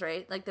babies,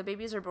 right? Like the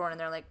babies are born and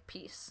they're like,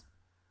 peace.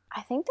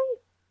 I think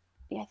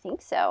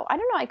so. I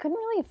don't know. I couldn't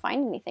really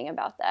find anything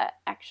about that,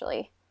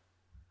 actually.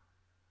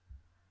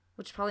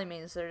 Which probably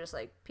means they're just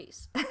like,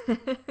 peace.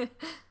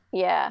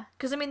 Yeah.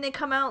 Because, I mean, they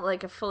come out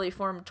like a fully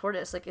formed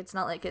tortoise. Like, it's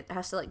not like it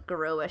has to, like,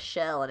 grow a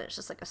shell and it's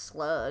just like a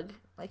slug.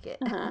 Like it.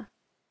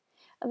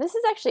 This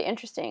is actually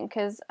interesting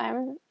because I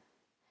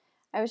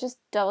was just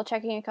double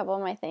checking a couple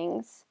of my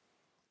things.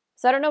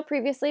 So I don't know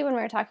previously when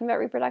we were talking about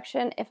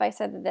reproduction if I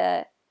said that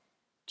the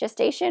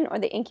gestation or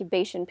the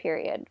incubation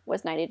period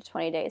was 90 to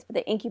 20 days, but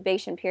the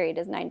incubation period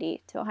is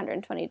 90 to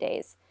 120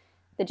 days.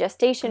 The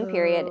gestation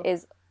period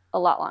is a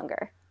lot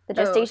longer. The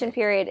gestation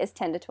period is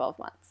 10 to 12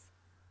 months.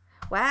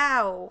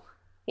 Wow.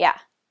 Yeah.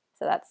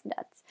 So that's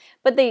nuts.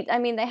 But they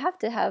have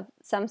to have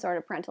some sort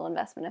of parental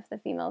investment if the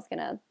female is going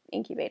to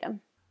incubate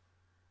them.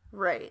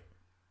 Right.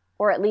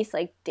 Or at least,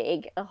 like,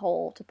 dig a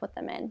hole to put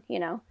them in, you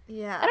know?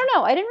 Yeah. I don't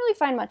know. I didn't really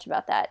find much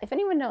about that. If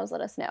anyone knows,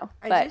 let us know.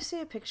 I do see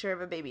a picture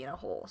of a baby in a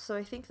hole, so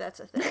I think that's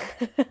a thing.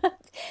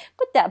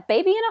 Put that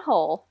baby in a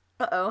hole.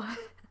 Uh-oh.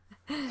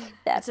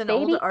 It's an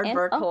old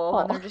aardvark hole,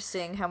 and they're just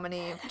seeing how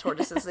many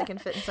tortoises they can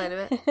fit inside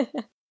of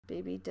it.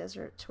 Baby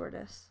desert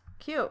tortoise.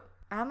 Cute.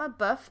 I'm a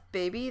buff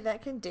baby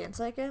that can dance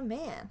like a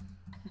man.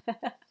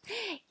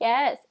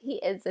 Yes, he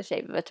is the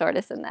shape of a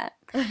tortoise in that.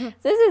 So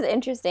this is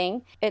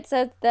interesting. It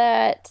says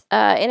that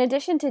in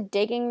addition to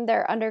digging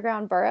their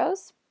underground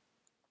burrows,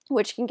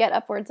 which can get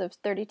upwards of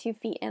 32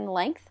 feet in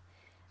length,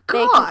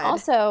 they can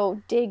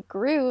also dig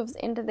grooves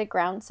into the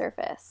ground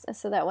surface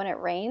so that when it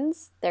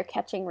rains, they're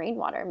catching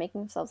rainwater,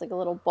 making themselves like a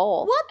little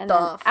bowl. What then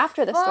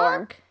after the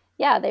storm,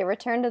 they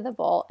return to the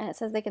bowl, and it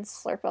says they can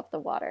slurp up the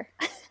water.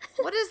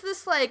 What is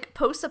this, like,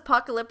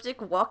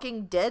 post-apocalyptic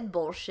Walking Dead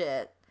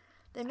bullshit?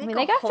 They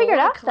got figured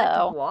out,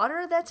 though.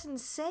 Water? That's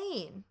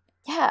insane.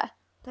 Yeah.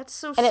 That's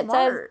so smart.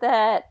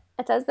 And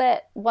it says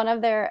that one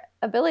of their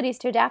abilities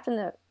to adapt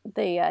in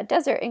the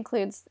desert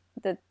includes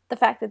the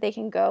fact that they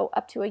can go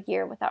up to a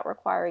year without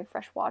requiring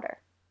fresh water.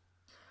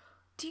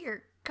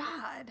 Dear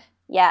God.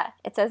 Yeah,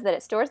 it says that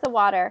it stores the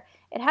water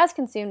it has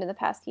consumed in the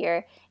past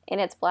year in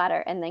its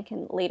bladder and then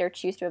can later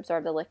choose to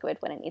absorb the liquid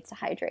when it needs to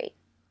hydrate.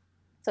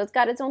 So it's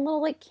got its own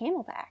little, like,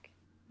 camelback.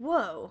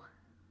 Whoa.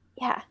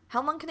 Yeah.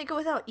 How long can it go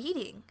without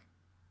eating?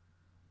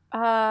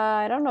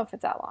 I don't know if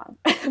it's that long,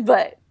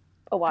 but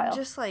a while. I'm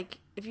just like,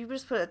 if you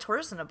just put a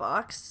tortoise in a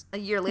box, a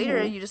year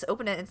later, you just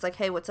open it and it's like,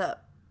 hey, what's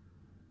up?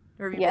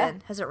 Where have you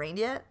been? Has it rained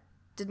yet?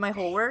 Did my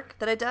hole work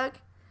that I dug?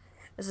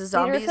 Are the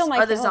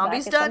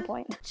zombies done?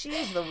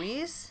 Jeez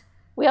Louise.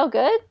 We all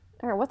good?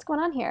 Or what's going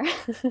on here?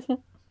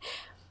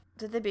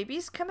 Did the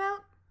babies come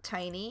out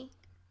tiny?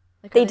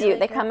 Like, they do. Like,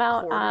 they come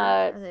out,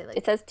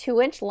 it says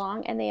 2-inch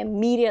long, and they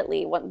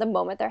immediately, the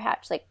moment they're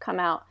hatched, like, come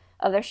out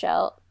of their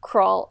shell,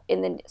 crawl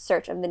in the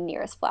search of the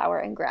nearest flower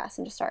and grass,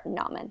 and just start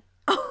nomming.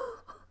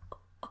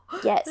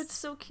 Yes. That's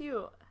so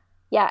cute.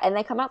 Yeah, and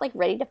they come out, like,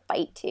 ready to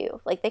fight,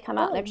 too. Like, they come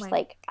out and they're just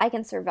like, I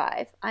can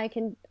survive. I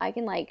can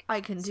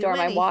store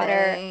my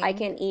water. I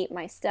can eat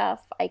my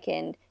stuff. I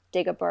can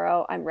dig a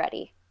burrow. I'm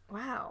ready.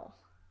 Wow.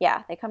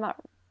 Yeah, they come out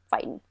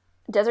fighting.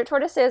 Desert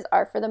tortoises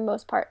are, for the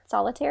most part,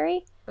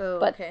 solitary.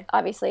 But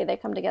obviously they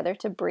come together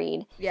to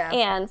breed. Yeah.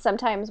 And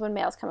sometimes when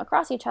males come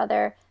across each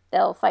other,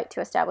 they'll fight to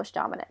establish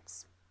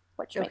dominance,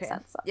 which makes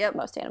sense. Yep.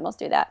 Most animals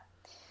do that.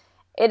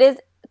 It is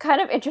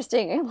kind of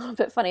interesting and a little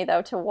bit funny,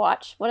 though, to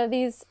watch one of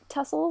these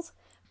tussles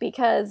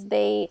because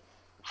the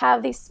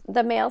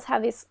males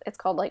have these, it's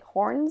called, like,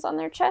 horns on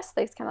their chest.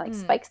 These kind of like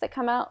spikes that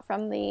come out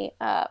from the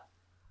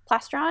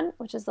plastron,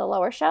 which is the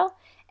lower shell.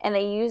 And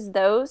they use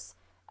those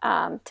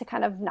to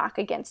kind of knock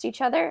against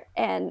each other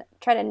and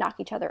try to knock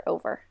each other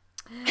over.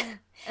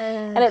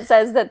 And it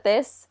says that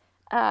this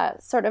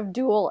sort of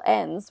duel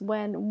ends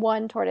when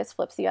one tortoise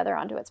flips the other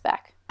onto its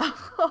back.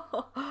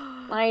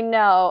 I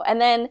know. And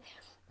then,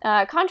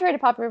 contrary to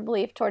popular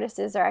belief,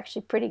 tortoises are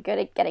actually pretty good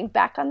at getting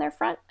back on their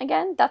front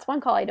again. That's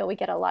one call I know we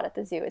get a lot at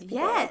the zoo. Is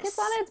people like, it's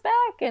on its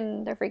back,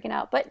 and they're freaking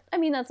out. But, I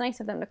mean, that's nice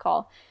of them to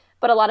call.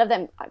 But a lot of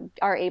them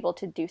are able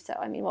to do so.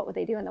 I mean, what would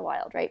they do in the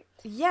wild, right?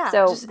 Yeah,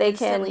 so just they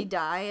instantly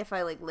die if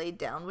I, like, laid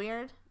down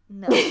weird?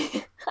 No.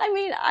 I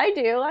mean, I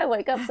do. I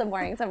wake up some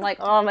mornings, I'm like,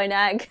 oh, my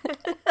neck.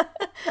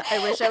 I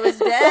wish I was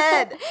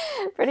dead.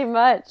 Pretty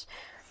much.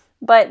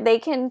 But they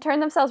can turn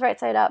themselves right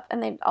side up,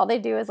 and all they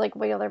do is, like,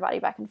 wiggle their body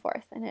back and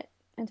forth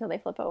until they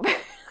flip over.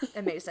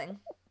 Amazing.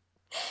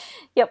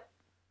 Yep.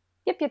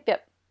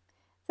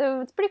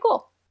 So it's pretty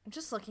cool. I'm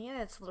just looking at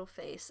its little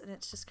face, and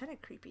it's just kind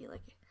of creepy,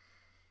 like...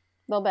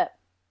 A little bit.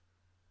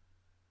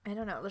 I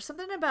don't know. There's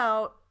something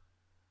about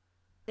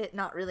it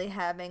not really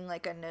having,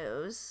 like, a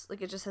nose.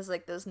 Like, it just has,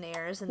 like, those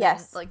nares and then,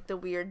 like, the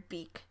weird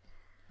beak.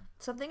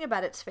 Something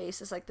about its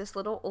face is, like, this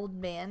little old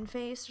man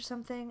face or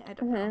something. I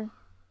don't know.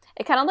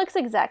 It kind of looks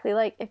exactly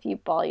like if you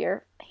ball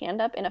your hand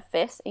up in a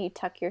fist and you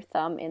tuck your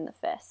thumb in the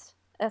fist.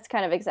 That's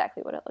kind of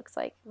exactly what it looks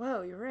like.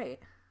 Whoa, you're right.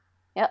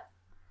 Yep.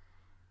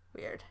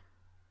 Weird.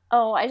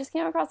 Oh, I just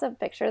came across a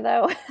picture,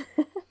 though,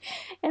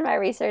 in my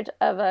research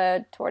of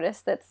a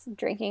tortoise that's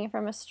drinking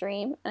from a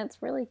stream, and it's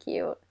really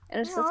cute.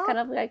 And it's just kind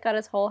of like got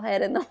his whole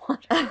head in the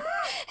water.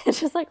 It's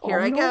just like,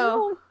 here I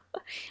go.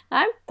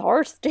 I'm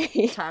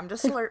thirsty. Time to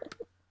slurp.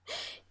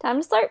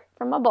 Time to slurp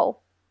from my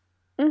bowl.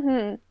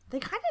 Mm-hmm. They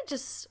kind of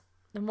just,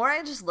 the more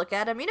I just look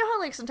at them, you know how,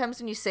 like,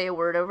 sometimes when you say a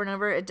word over and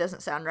over, it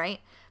doesn't sound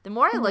right? The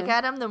more I look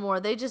at them, the more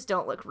they just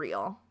don't look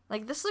real.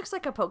 Like, this looks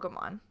like a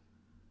Pokemon.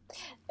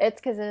 It's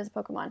because it is a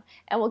Pokemon,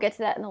 and we'll get to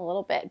that in a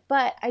little bit.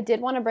 But I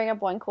did want to bring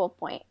up one cool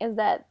point, is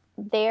that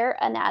their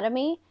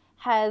anatomy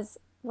has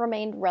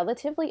remained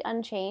relatively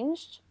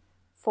unchanged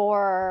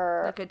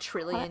for... Like a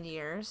trillion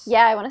years?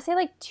 Yeah, I want to say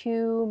like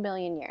 2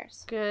 million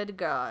years. Good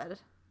God.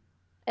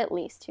 At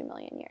least 2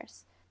 million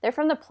years. They're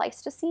from the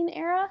Pleistocene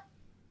era,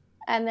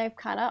 and they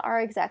kind of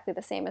are exactly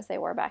the same as they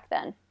were back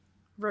then.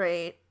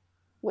 Right.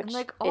 Which and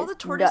like all is the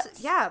tortoises,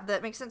 nuts. yeah,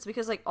 that makes sense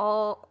because like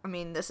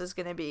this is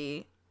gonna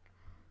be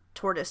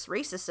tortoise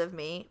racist of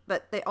me,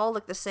 but they all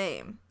look the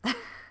same.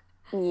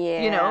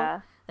 Yeah. You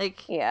know,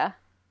 like yeah,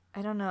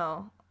 I don't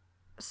know,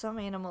 some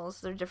animals,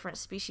 their different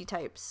species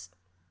types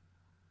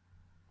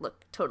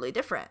look totally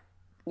different.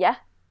 Yeah.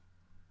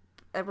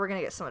 And we're gonna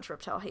get so much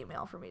reptile hate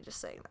mail for me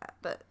just saying that,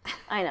 but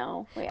I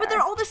know. But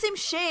they're all the same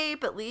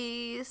shape at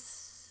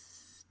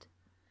least.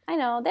 I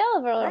know. They all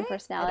have their own Right?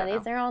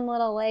 personalities, their own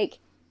little like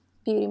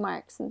beauty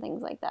marks and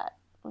things like that,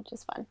 which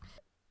is fun.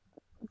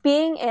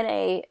 Being in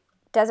a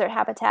desert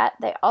habitat,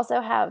 they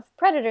also have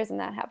predators in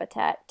that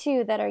habitat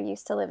too that are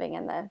used to living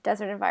in the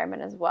desert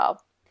environment as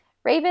well.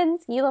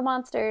 Ravens, Gila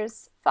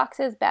monsters,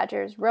 foxes,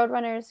 badgers,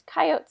 roadrunners,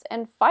 coyotes,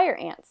 and fire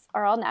ants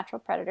are all natural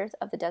predators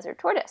of the desert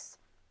tortoise.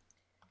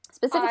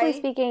 Specifically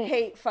speaking, I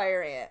hate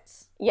fire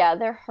ants. Yeah,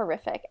 they're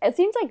horrific. It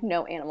seems like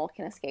no animal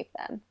can escape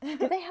them.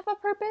 Do they have a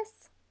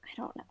purpose? I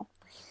don't know.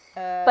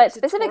 But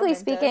specifically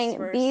speaking,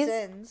 these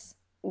sins.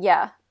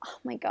 Yeah. Oh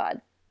my god.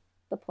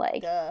 The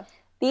plague. Duh.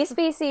 These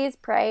species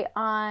prey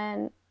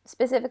on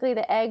specifically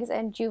the eggs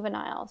and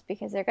juveniles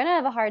because they're going to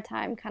have a hard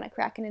time kind of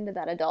cracking into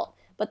that adult.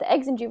 But the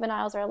eggs and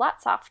juveniles are a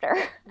lot softer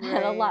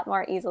and a lot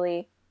more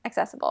easily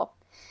accessible.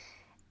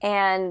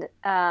 And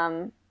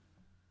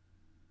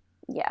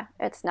yeah,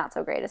 it's not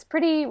so great. It's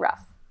pretty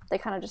rough. They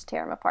kind of just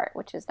tear them apart,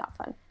 which is not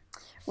fun.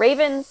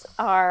 Ravens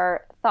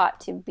are thought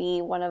to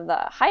be one of the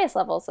highest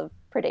levels of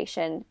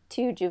predation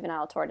to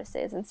juvenile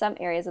tortoises in some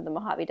areas of the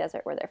Mojave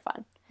Desert where they're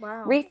found.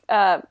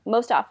 Wow.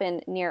 Most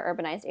often near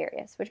urbanized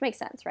areas, which makes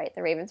sense, right?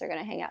 The ravens are going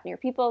to hang out near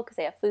people because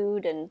they have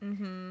food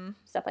and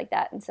stuff like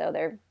that, and so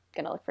they're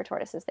going to look for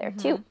tortoises there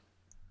too.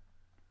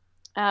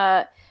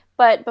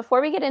 But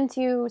before we get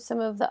into some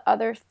of the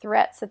other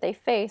threats that they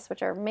face,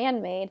 which are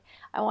man-made,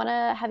 I want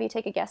to have you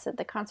take a guess at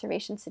the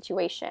conservation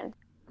situation.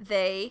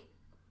 They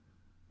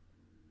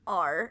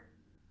are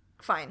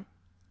fine.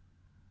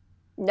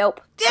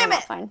 Nope. Damn it!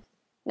 Not fine.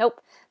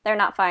 Nope, they're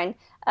not fine.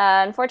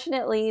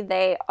 Unfortunately,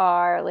 they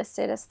are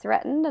listed as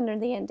threatened under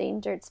the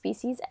Endangered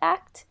Species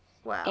Act.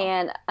 Wow.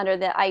 And under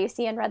the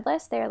IUCN Red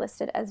List, they are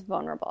listed as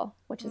vulnerable,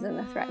 which is in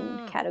the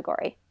threatened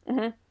category.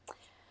 And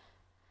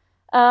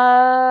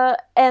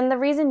the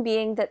reason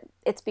being that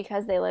it's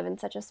because they live in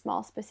such a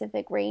small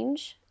specific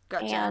range.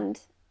 Gotcha. And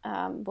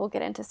we'll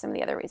get into some of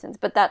the other reasons,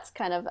 but that's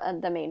kind of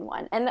the main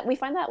one. And we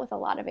find that with a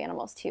lot of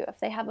animals too. If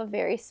they have a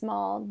very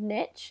small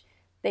niche,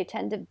 they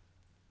tend to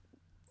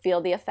feel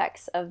the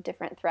effects of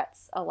different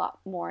threats a lot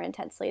more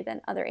intensely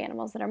than other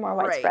animals that are more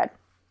widespread.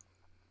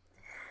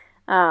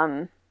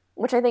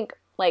 Which I think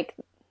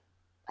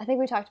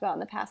we talked about in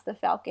the past, the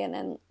falcon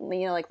and,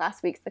 like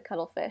last week's the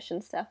cuttlefish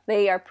and stuff.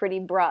 They are pretty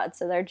broad,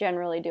 so they're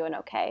generally doing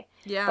okay.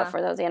 Yeah. But for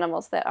those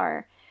animals that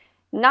are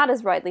not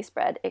as widely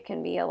spread, it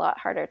can be a lot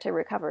harder to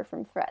recover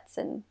from threats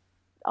and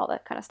all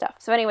that kind of stuff.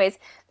 So anyways,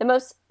 the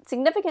most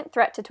significant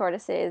threat to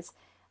tortoises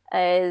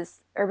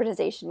is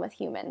urbanization with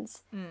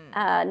humans.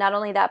 Not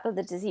only that, but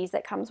the disease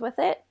that comes with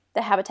it,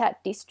 the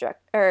habitat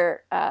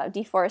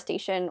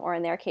deforestation, or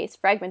in their case,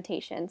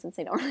 fragmentation, since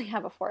they don't really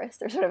have a forest.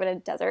 They're sort of in a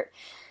desert.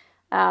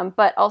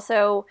 But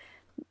also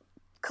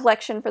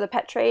collection for the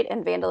pet trade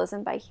and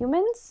vandalism by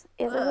humans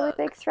is a really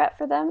big threat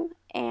for them.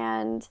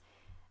 And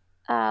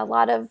a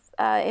lot of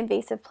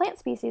invasive plant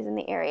species in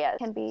the area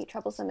can be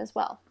troublesome as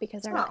well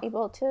because they're not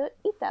able to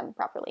eat them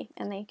properly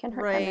and they can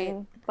hurt them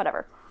and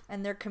whatever.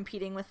 And they're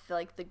competing with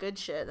like the good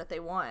shit that they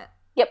want.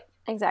 Yep,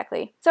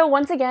 exactly. So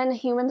once again,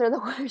 humans are the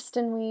worst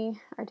and we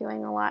are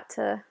doing a lot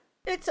to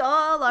It's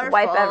all our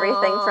wipe fault.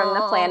 Everything from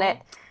the planet.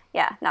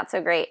 Yeah, not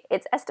so great.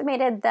 It's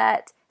estimated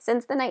that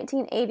since the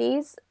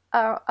 1980s,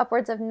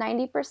 upwards of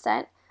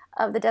 90%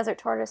 of the desert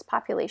tortoise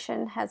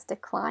population has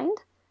declined.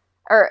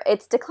 Or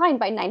it's declined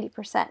by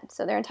 90%.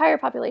 So their entire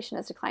population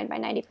has declined by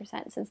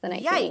 90% since the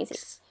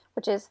 1980s,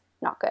 which is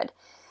not good.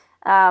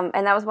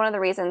 And that was one of the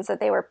reasons that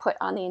they were put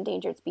on the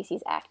Endangered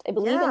Species Act. I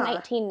believe in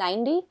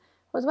 1990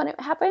 was when it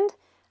happened,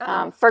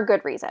 for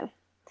good reason.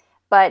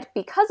 But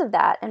because of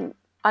that, and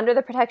under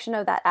the protection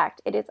of that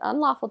act, it is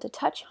unlawful to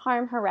touch,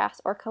 harm,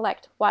 harass, or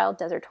collect wild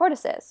desert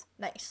tortoises.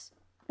 Nice.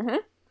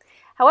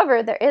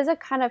 However, there is a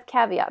kind of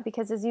caveat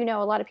because, as you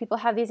know, a lot of people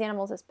have these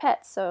animals as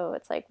pets. So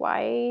it's like,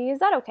 why is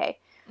that okay?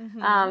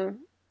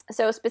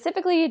 So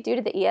specifically due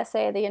to the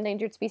ESA, the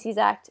Endangered Species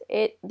Act,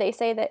 they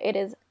say that it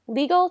is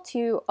legal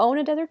to own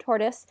a desert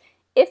tortoise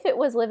if it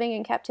was living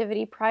in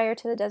captivity prior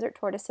to the desert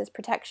tortoise's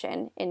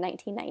protection in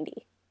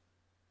 1990.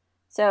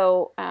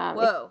 So,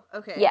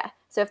 okay. Yeah.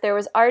 So if there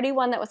was already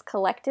one that was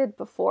collected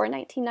before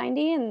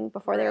 1990 and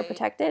before they were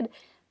protected,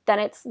 then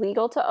it's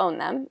legal to own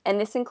them. And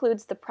this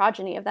includes the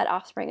progeny of that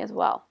offspring as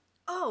well.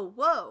 Oh,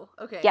 whoa.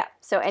 Okay. Yeah.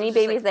 So any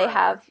babies they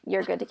have,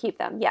 you're good to keep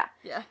them. Yeah.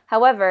 Yeah.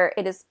 However,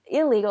 it is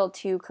illegal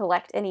to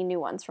collect any new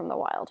ones from the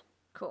wild.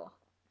 Cool.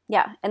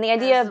 Yeah. And the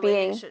idea As the way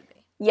being, it should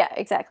be. Yeah,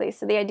 exactly.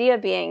 So the idea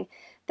being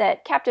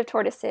that captive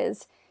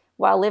tortoises,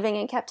 while living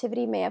in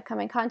captivity, may have come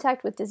in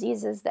contact with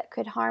diseases that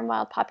could harm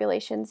wild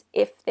populations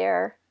if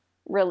they're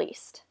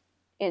released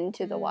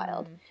into the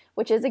wild,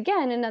 which is,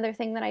 again, another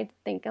thing that I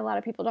think a lot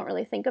of people don't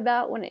really think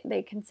about when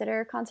they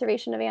consider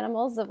conservation of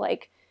animals, of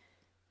like,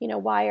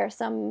 why are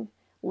some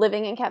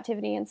living in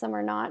captivity and some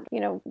are not?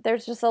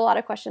 There's just a lot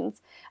of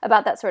questions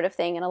about that sort of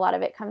thing, and a lot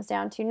of it comes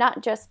down to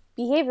not just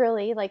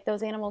behaviorally, like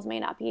those animals may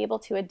not be able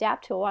to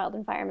adapt to a wild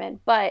environment,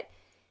 but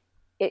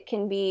it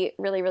can be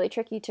really, really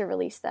tricky to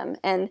release them.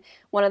 And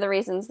one of the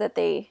reasons that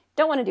they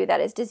don't want to do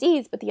that is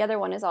disease, but the other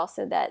one is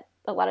also that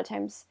a lot of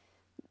times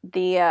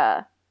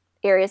the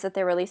areas that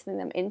they're releasing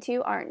them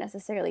into aren't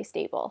necessarily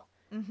stable.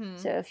 Mm-hmm.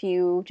 So if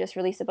you just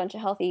release a bunch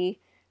of healthy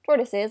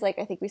tortoises, like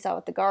I think we saw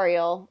with the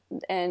gharial,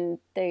 and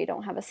they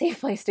don't have a safe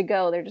place to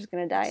go, they're just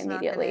going to die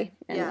immediately,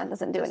 and that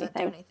doesn't do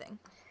anything.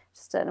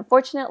 Just an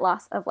unfortunate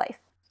loss of life.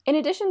 In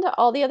addition to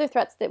all the other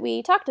threats that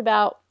we talked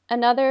about,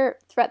 another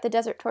threat the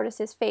desert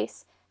tortoises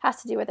face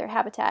has to do with their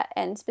habitat,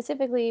 and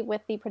specifically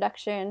with the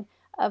production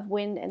of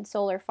wind and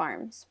solar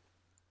farms.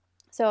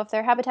 So if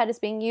their habitat is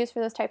being used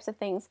for those types of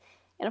things,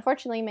 it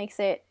unfortunately makes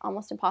it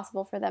almost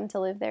impossible for them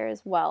to live there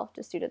as well,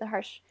 just due to the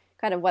harsh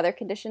kind of weather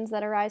conditions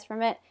that arise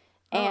from it,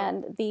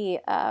 and the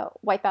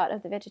wipeout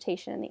of the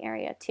vegetation in the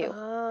area too.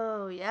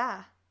 Oh,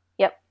 yeah.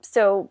 Yep.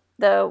 So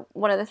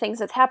one of the things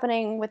that's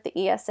happening with the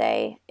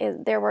ESA is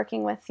they're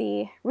working with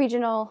the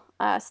regional,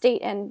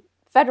 state, and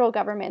federal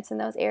governments in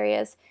those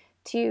areas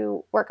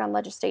to work on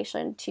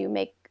legislation to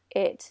make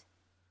it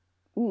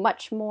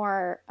much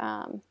more,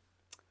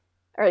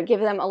 or give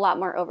them a lot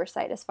more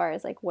oversight as far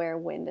as like where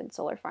wind and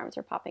solar farms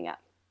are popping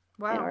up.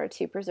 Wow. In order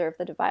to preserve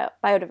the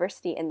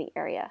biodiversity in the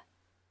area.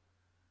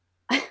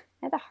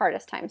 I had the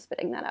hardest time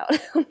spitting that out.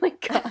 Oh my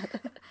God.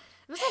 It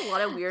was a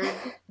lot of weird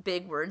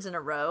big words in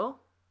a row.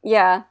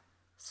 Yeah.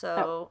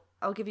 So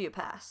I'll give you a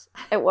pass.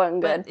 It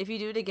wasn't good. But if you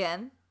do it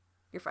again,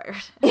 you're fired.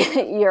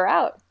 You're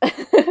out.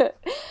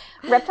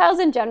 Reptiles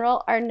in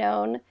general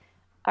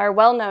are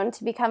well known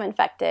to become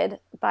infected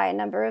by a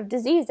number of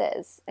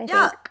diseases. I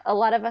think a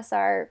lot of us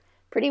are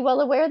pretty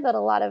well aware that a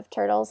lot of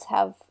turtles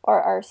have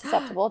or are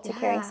susceptible to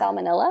carrying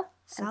salmonella.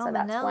 And so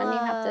that's one you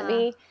have to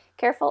be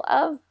careful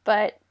of.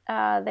 But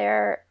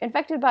they're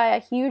infected by a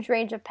huge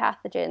range of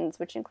pathogens,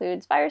 which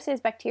includes viruses,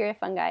 bacteria,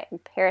 fungi,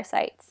 and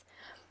parasites.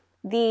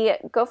 The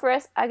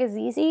Gophorus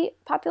agassizi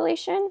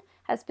population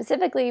has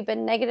specifically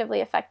been negatively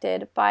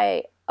affected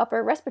by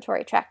upper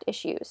respiratory tract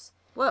issues.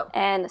 Whoa.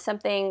 And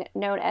something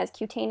known as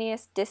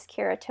cutaneous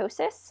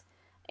dyskeratosis,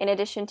 in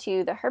addition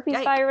to the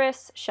herpes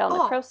virus, shell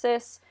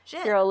necrosis,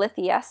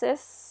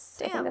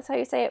 urolithiasis, I think that's how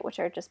you say it, which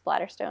are just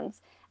bladder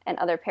stones, and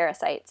other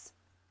parasites.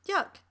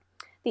 Yuck.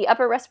 The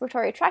upper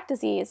respiratory tract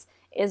disease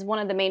is one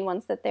of the main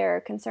ones that they're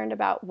concerned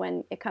about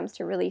when it comes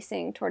to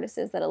releasing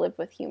tortoises that live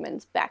with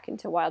humans back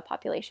into wild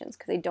populations,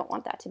 because they don't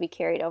want that to be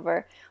carried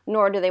over,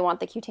 nor do they want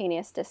the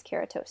cutaneous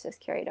dyskeratosis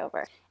carried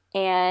over.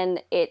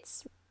 And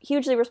it's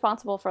hugely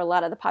responsible for a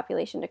lot of the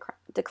population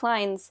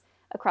declines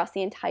across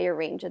the entire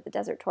range of the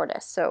desert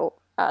tortoise. So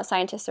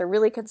scientists are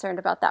really concerned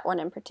about that one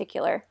in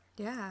particular.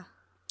 Yeah.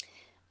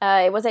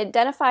 It was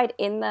identified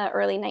in the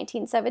early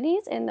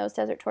 1970s in those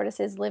desert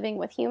tortoises living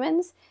with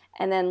humans,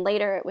 and then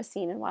later it was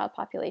seen in wild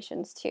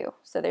populations too.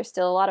 So there's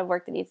still a lot of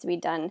work that needs to be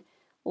done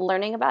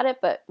learning about it,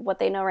 but what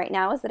they know right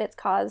now is that it's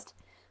caused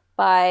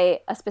by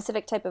a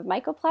specific type of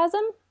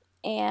mycoplasm,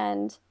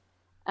 and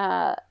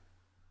what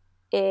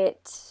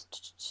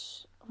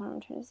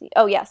I'm trying to see.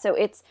 Oh yeah, so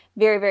it's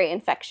very, very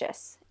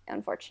infectious.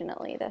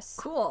 Unfortunately, this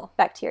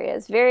bacteria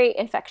is very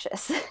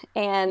infectious,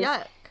 and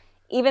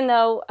even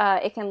though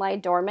it can lie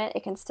dormant,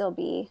 it can still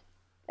be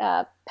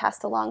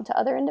passed along to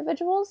other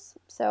individuals.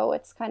 So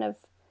it's kind of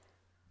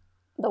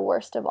the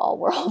worst of all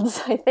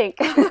worlds, I think.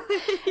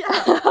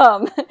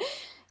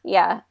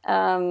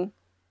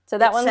 So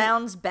that one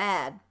sounds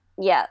bad.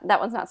 Yeah, that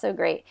one's not so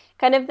great.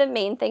 Kind of the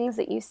main things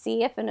that you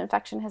see if an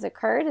infection has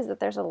occurred is that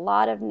there's a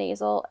lot of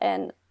nasal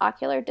and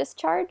ocular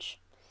discharge.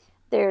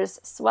 There's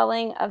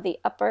swelling of the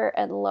upper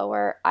and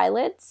lower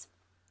eyelids,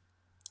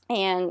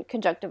 and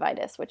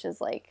conjunctivitis, which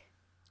is like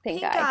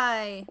pink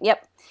eye.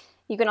 Yep.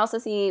 You can also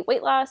see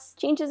weight loss,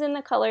 changes in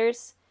the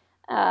colors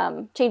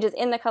and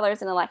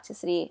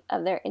elasticity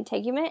of their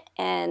integument,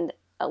 and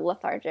a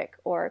lethargic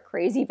or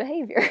crazy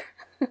behavior.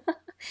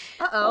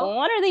 Uh-oh.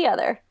 One or the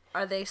other.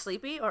 Are they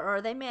sleepy or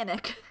are they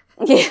manic?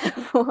 Yeah,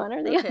 one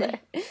or the other.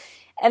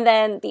 And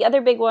then the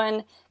other big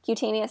one,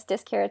 cutaneous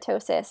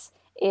dyskeratosis,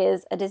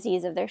 is a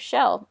disease of their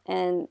shell,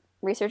 and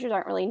researchers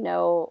don't really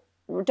know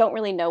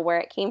where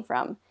it came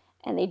from,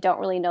 and they don't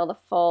really know the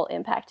full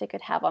impact it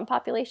could have on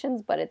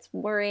populations, but it's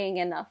worrying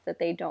enough that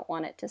they don't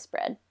want it to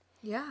spread.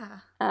 Yeah.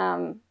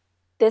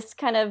 This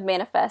kind of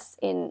manifests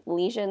in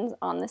lesions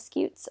on the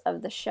scutes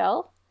of the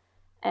shell,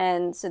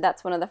 and so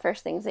that's one of the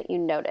first things that you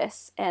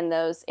notice, and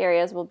those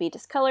areas will be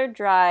discolored,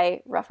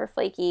 dry, rough or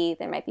flaky.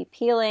 There might be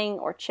peeling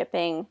or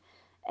chipping,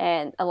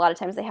 and a lot of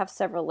times they have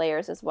several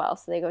layers as well,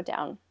 so they go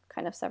down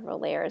kind of several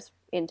layers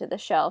into the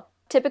shell.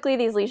 typically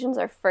these lesions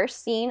are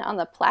first seen on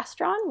the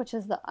plastron, which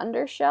is the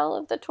undershell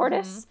of the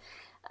tortoise,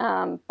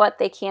 but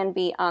they can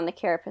be on the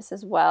carapace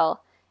as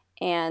well,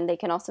 and they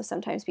can also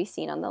sometimes be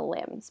seen on the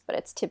limbs, but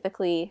it's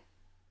typically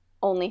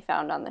only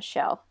found on the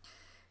shell.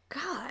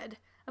 God,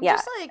 I'm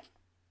just like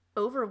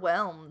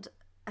overwhelmed.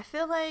 I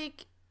feel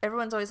like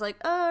everyone's always like,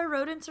 oh,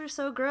 rodents are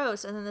so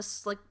gross, and then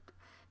this like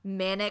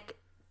manic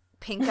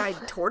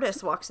pink-eyed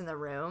tortoise walks in the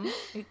room.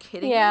 Are you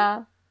kidding me?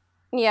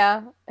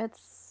 Yeah,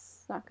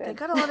 it's not good. They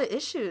got a lot of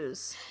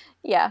issues.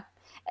 Yeah,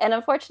 and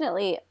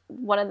unfortunately,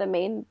 one of the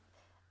main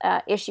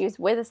issues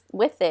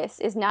with this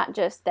is not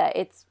just that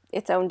it's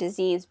its own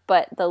disease,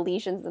 but the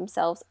lesions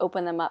themselves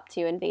open them up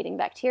to invading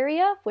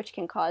bacteria, which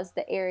can cause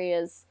the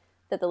areas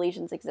that the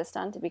lesions exist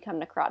on to become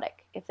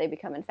necrotic if they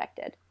become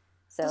infected.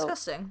 So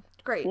disgusting.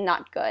 Great.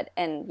 Not good.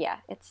 And yeah,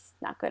 it's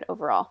not good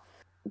overall.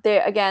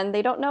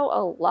 They don't know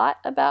a lot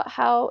about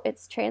how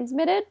it's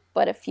transmitted,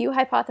 but a few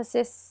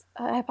hypotheses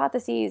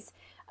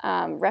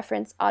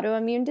reference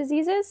autoimmune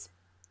diseases,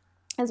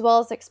 as well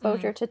as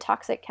exposure to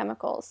toxic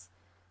chemicals,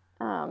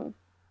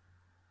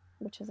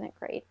 which isn't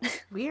great.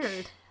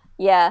 Weird.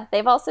 Yeah,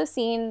 they've also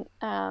seen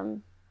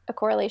a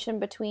correlation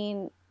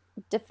between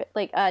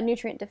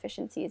nutrient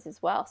deficiencies as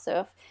well.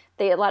 So if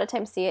they a lot of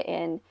times see it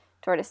in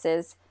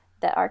tortoises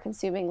that are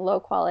consuming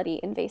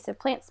low-quality invasive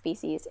plant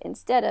species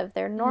instead of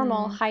their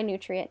normal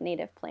high-nutrient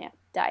native plant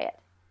diet.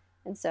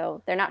 And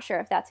so they're not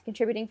sure if that's a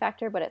contributing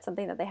factor, but it's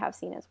something that they have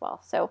seen as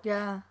well. So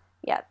yeah,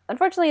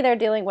 unfortunately, they're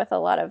dealing with a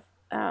lot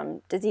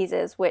of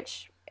diseases,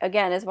 which,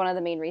 again, is one of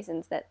the main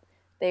reasons that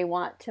they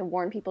want to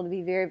warn people to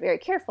be very, very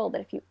careful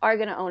that if you are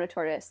going to own a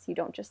tortoise, you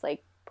don't just,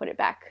 like, put it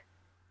back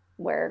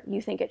where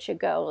you think it should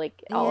go.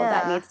 Like, all of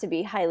that needs to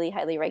be highly,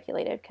 highly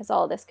regulated, because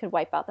all of this could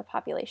wipe out the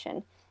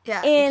population.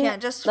 Yeah, you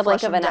can't just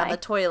flush them down the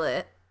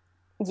toilet.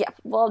 Yeah,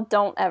 well,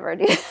 don't ever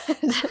do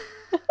that.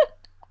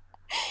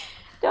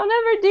 Don't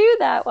ever do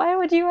that. Why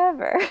would you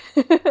ever?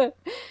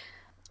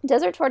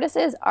 Desert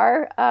tortoises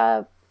are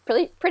a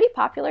pretty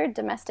popular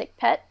domestic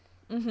pet.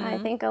 Mm-hmm. I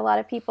think a lot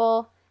of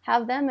people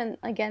have them, and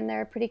again,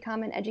 they're a pretty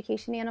common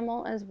education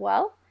animal as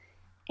well.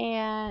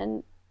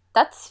 And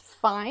that's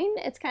fine.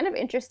 It's kind of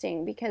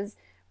interesting because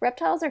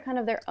reptiles are kind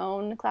of their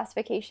own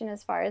classification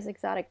as far as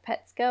exotic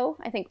pets go.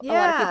 I think a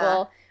lot of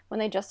people, when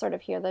they just sort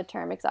of hear the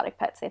term exotic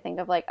pets, they think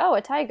of like, oh,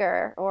 a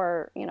tiger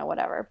or,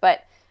 whatever.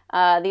 But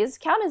these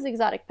count as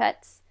exotic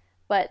pets.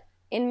 But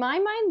in my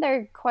mind,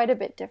 they're quite a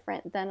bit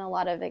different than a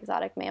lot of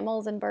exotic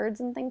mammals and birds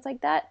and things like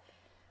that,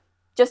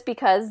 just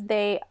because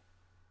they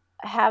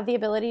have the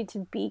ability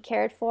to be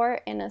cared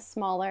for in a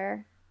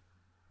smaller,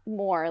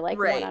 more like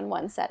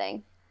one-on-one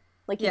setting.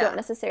 Like you don't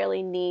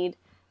necessarily need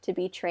to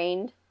be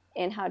trained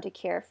in how to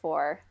care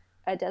for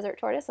a desert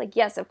tortoise. Like,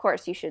 yes, of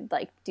course, you should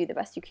like do the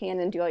best you can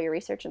and do all your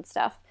research and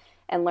stuff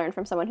and learn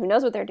from someone who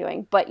knows what they're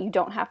doing, but you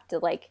don't have to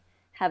like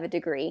have a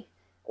degree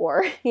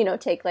or,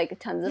 take like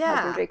tons of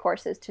husbandry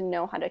courses to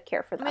know how to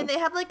care for them. I mean, they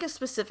have like a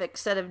specific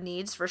set of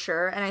needs for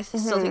sure, and I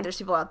still think there's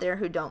people out there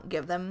who don't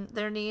give them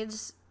their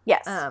needs.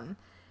 Yes.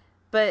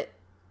 But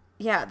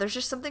yeah, there's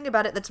just something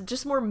about it that's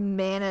just more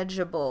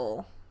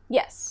manageable.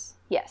 Yes,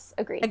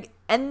 agreed.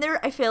 And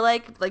I feel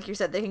like you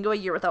said, they can go a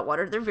year without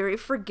water. They're very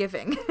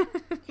forgiving.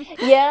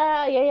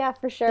 Yeah,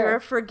 for sure. They're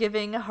a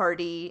forgiving,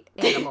 hardy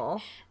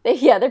animal.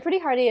 They're pretty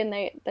hardy,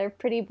 and they're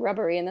pretty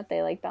rubbery in that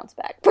they like bounce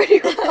back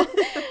pretty well.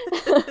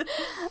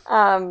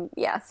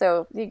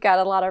 So you got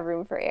a lot of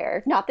room for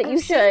error. Not that you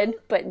should,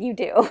 but you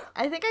do.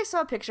 I think I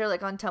saw a picture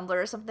like on Tumblr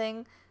or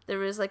something. There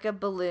was like a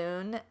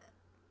balloon,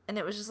 and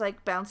it was just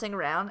like bouncing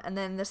around, and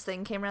then this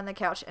thing came around the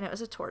couch, and it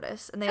was a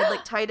tortoise, and they had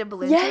like tied a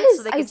balloon to it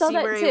so they could see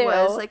where he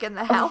was, like in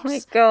the house. Oh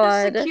my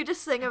god, it was the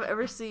cutest thing I've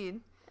ever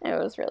seen. It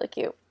was really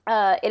cute.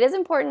 It is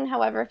important,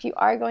 however, if you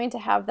are going to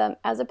have them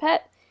as a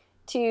pet,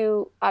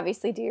 to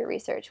obviously do your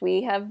research.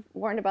 We have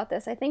warned about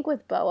this, I think,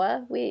 with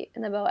boa.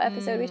 In the boa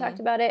episode, we talked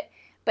about it.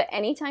 But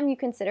anytime you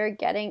consider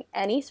getting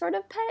any sort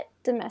of pet,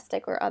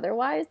 domestic or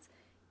otherwise,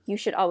 you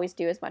should always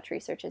do as much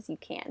research as you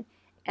can.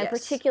 And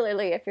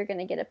particularly if you're going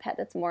to get a pet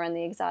that's more on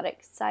the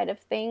exotic side of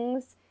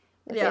things,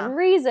 within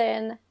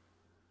reason,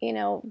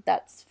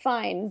 that's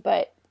fine.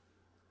 But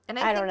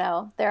I don't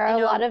know. There are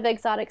a lot of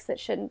exotics that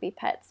shouldn't be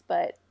pets,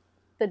 but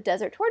the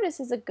desert tortoise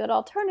is a good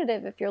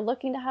alternative if you're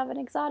looking to have an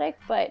exotic,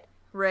 but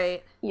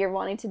you're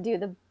wanting to do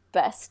the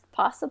best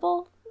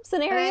possible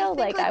scenario.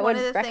 Like I would recommend it. One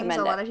of the things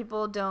a lot of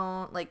people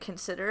don't like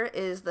consider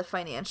is the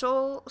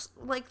financial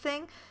like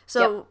thing.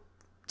 So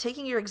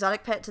taking your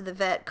exotic pet to the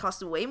vet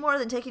costs way more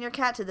than taking your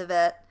cat to the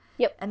vet.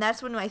 Yep. And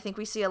that's when I think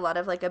we see a lot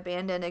of like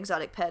abandoned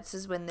exotic pets,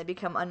 is when they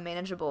become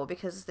unmanageable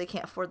because they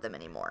can't afford them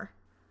anymore.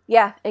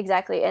 Yeah,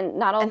 exactly. And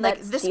not all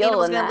vets this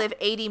animal's gonna live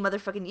 80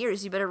 motherfucking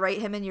years. You better write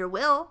him in your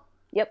will.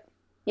 Yep.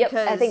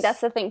 I think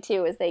that's the thing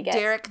too, is they get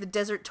Derek the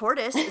desert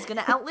tortoise is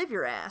gonna outlive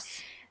your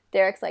ass.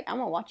 Derek's like, I'm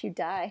gonna watch you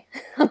die.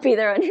 I'll be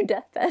there on your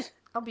deathbed.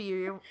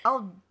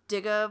 I'll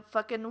dig a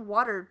fucking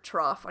water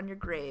trough on your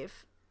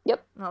grave.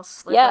 Yep. And I'll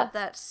slip up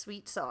that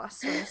sweet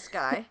sauce from the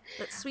sky.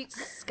 That sweet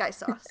sky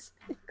sauce.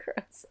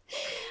 Gross.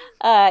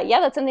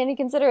 That's something to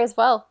consider as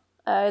well.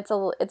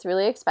 It's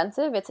really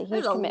expensive. It's a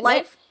huge commitment. A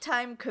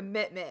lifetime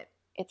commitment.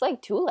 It's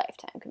like 2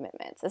 lifetime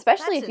commitments,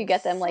 especially if you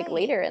get them like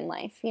later in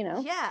life, you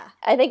know? Yeah.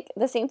 I think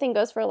the same thing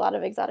goes for a lot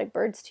of exotic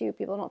birds too.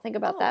 People don't think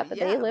about that, but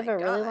they live a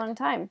really long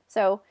time.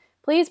 So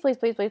please, please,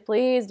 please, please,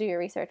 please do your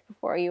research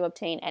before you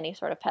obtain any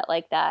sort of pet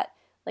like that.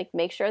 Like,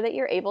 make sure that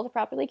you're able to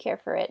properly care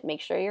for it.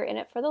 Make sure you're in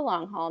it for the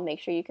long haul. Make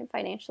sure you can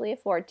financially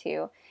afford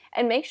to.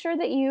 And make sure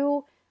that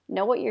you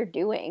know what you're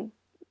doing.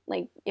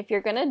 Like, if you're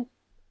gonna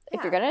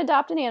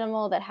adopt an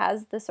animal that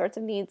has the sorts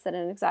of needs that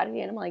an exotic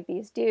animal like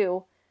these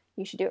do,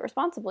 you should do it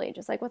responsibly,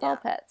 just like with all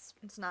pets.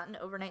 It's not an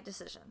overnight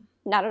decision.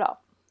 Not at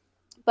all.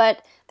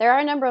 But there are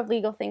a number of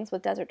legal things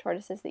with desert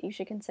tortoises that you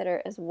should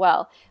consider as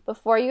well.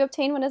 Before you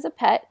obtain one as a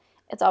pet,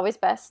 it's always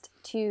best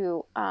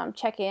to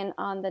check in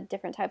on the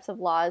different types of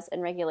laws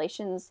and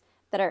regulations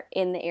that are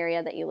in the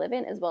area that you live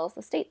in, as well as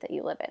the state that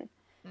you live in.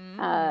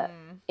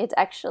 It's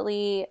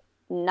actually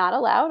not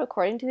allowed,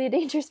 according to the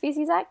Endangered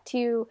Species Act,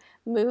 to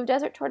move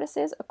desert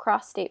tortoises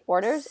across state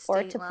borders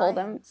or to pull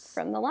them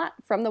from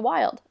the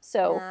wild.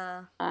 So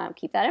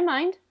keep that in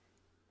mind.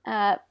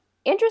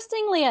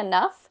 Interestingly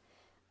enough,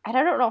 I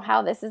don't know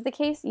how this is the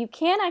case. You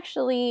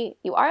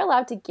are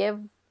allowed to give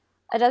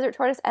a desert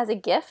tortoise as a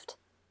gift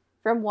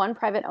from one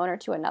private owner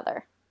to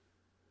another.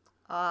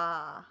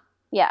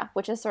 Yeah,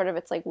 which is sort of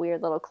its like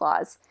weird little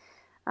clause.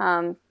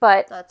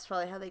 But that's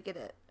probably how they get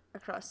it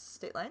across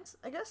state lines,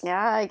 I guess.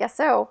 Yeah, I guess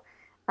so.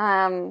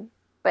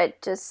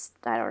 But just,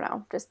 I don't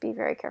know, just be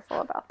very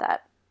careful about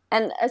that.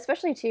 And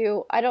especially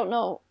too, I don't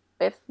know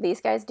if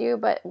these guys do,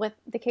 but with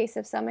the case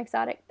of some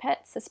exotic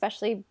pets,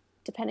 especially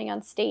depending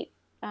on state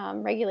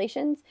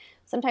regulations,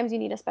 sometimes you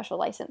need a special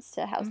license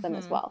to house them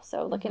as well.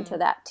 So look into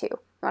that too. You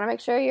want to make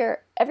sure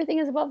everything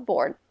is above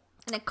board.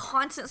 And a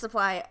constant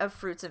supply of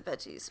fruits and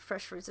veggies,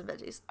 fresh fruits and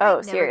veggies.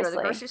 Oh, seriously. I never go to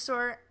the grocery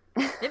store.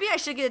 Maybe I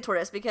should get a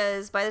tortoise,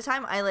 because by the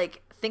time I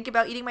like think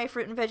about eating my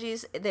fruit and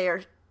veggies, they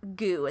are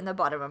goo in the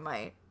bottom of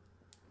my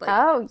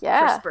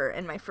crisper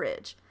in my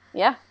fridge.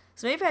 Yeah.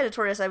 So maybe if I had a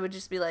tortoise, I would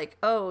just be like,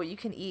 oh, you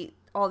can eat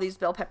all these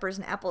bell peppers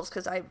and apples,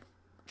 because I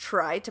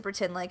try to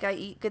pretend like I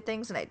eat good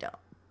things and I don't.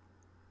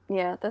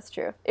 Yeah, that's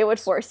true. It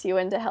would force you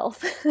into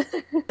health.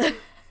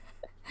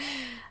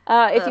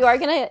 If you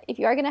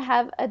are gonna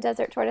have a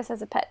desert tortoise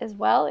as a pet as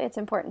well, it's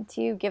important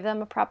to give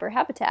them a proper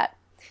habitat.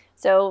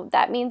 So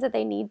that means that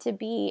they need to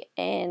be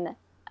in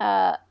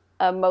a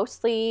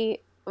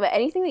mostly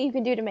anything that you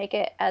can do to make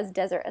it as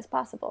desert as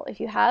possible. If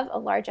you have a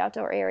large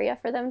outdoor area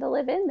for them to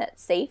live in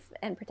that's safe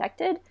and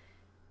protected,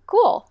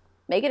 cool.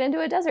 Make it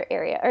into a desert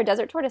area or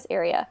desert tortoise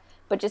area.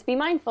 But just be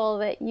mindful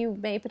that you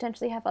may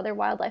potentially have other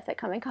wildlife that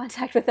come in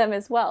contact with them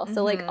as well.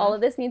 So like all of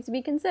this needs to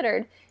be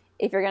considered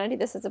if you're going to do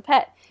this as a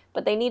pet.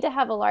 But they need to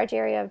have a large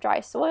area of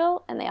dry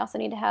soil, and they also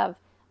need to have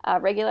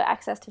regular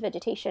access to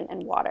vegetation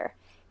and water.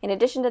 In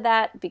addition to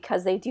that,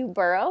 because they do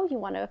burrow, you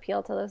want to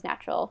appeal to those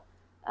natural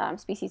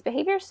species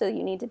behaviors, so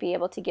you need to be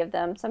able to give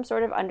them some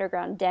sort of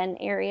underground den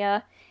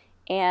area,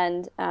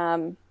 and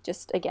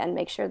just, again,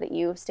 make sure that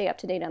you stay up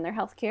to date on their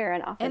health care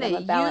and offer them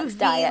a balanced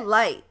diet.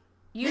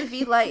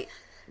 UV light.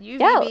 UVB.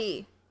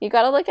 Yeah, you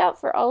got to look out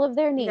for all of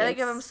their needs. You got to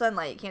give them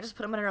sunlight. You can't just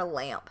put them under a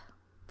lamp.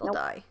 They'll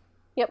die.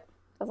 Yep.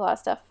 There's a lot of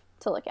stuff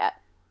to look at.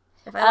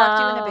 If I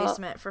locked you in a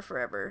basement for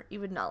forever, you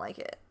would not like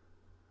it.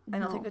 I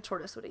don't think a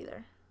tortoise would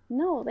either.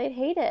 No, they'd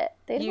hate it.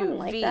 They wouldn't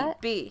like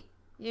that. They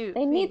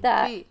need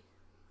that.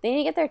 They need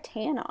to get their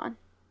tan on.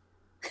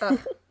 Ugh,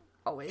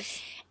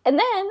 always. And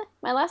then,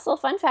 my last little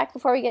fun fact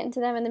before we get into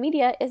them in the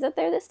media is that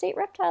they're the state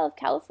reptile of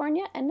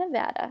California and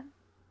Nevada.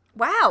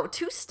 Wow,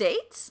 2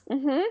 states?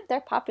 Mm-hmm. They're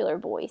popular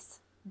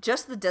boys.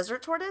 Just the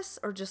desert tortoise,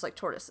 or just like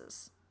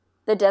tortoises?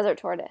 The desert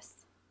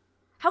tortoise.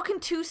 How can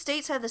 2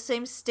 states have the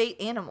same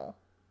state animal?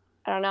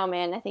 I don't know,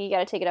 man. I think you got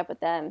to take it up with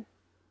them.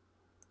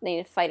 They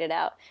need to fight it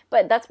out.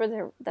 But that's where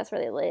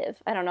they live.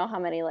 I don't know how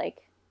many I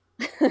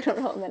don't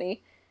know how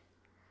many.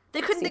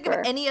 They couldn't think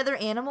of any other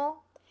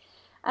animal?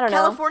 I don't know.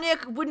 California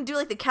wouldn't do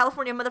like the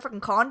California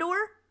motherfucking condor?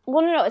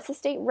 Well, no, it's a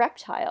state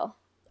reptile.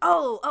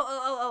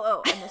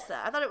 Oh, I missed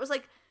that. I thought it was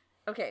like,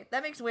 okay,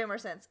 that makes way more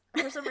sense.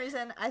 For some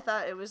reason, I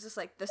thought it was just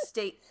like the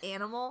state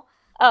animal.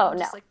 Oh,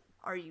 no. Like,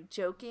 are you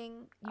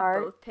joking? You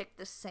both picked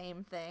the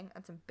same thing?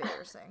 That's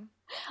embarrassing.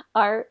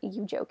 Are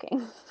you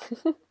joking?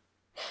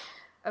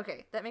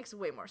 Okay, that makes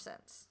way more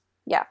sense.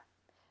 Yeah.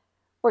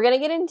 We're going to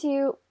get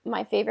into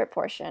my favorite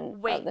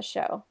portion of the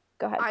show.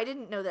 Go ahead. I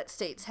didn't know that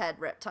states had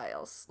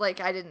reptiles.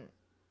 Like, I didn't.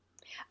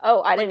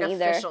 Oh, I didn't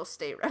either. Official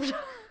state reptiles.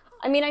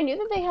 I mean, I knew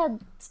that they had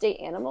state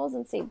animals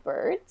and state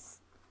birds,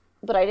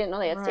 but I didn't know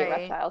they had state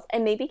reptiles.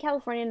 And maybe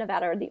California and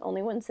Nevada are the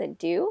only ones that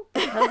do,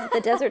 because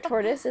the desert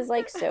tortoise is,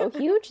 like, so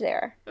huge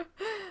there.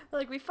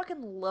 Like, we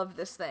fucking love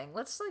this thing.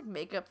 Let's, like,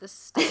 make up this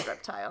state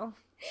reptile.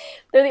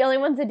 They're the only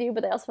ones that do,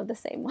 but they also have the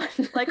same one.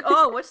 Like,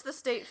 oh, what's the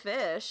state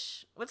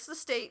fish? What's the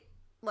state,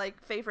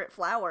 like, favorite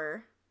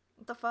flower?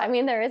 What the fuck? I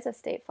mean, there is a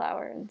state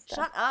flower and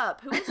stuff. Shut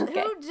up.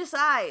 Who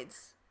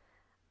decides?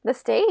 The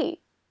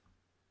state.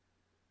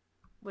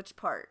 Which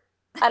part?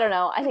 I don't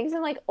know. I think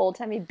some, like,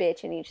 old-timey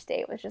bitch in each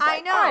state was just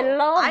like, I know. I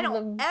love I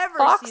don't the ever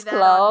see that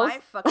foxgloves on my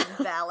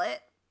fucking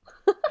ballot.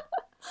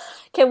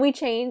 Can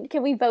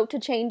we vote to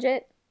change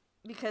it?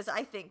 Because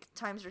I think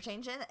times are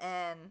changing,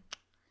 and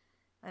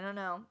I don't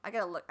know. I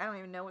gotta look. I don't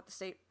even know what the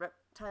state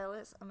reptile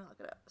is. I'm gonna look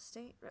it up.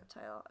 State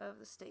reptile of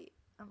the state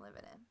I'm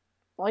living in.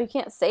 Well, you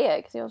can't say it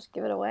because you'll just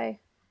give it away.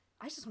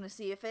 I just want to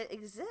see if it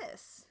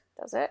exists.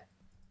 Does it?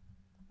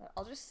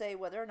 I'll just say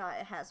whether or not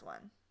it has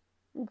one.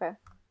 Okay.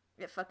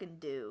 It fucking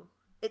do.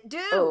 It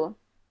do! Oh,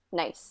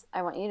 nice.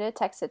 I want you to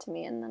text it to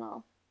me, and then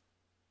I'll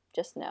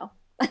just know.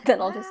 Then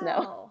I'll just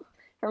know.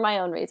 For my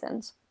own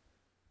reasons.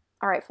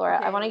 All right, Flora,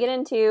 okay. I want to get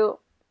into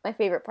my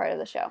favorite part of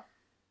the show.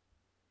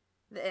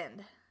 The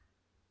end.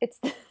 It's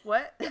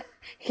What?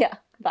 Yeah,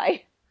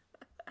 bye.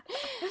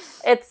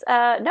 It's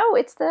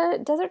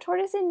the Desert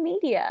Tortoise in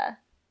media.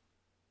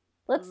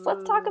 Let's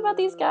talk about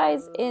these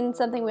guys in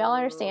something we all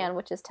understand,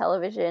 which is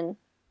television,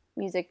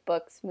 music,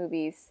 books,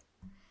 movies.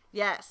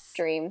 Yes.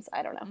 Dreams,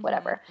 I don't know,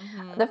 whatever.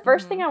 The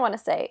first thing I want to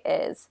say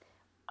is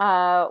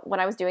when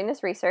I was doing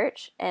this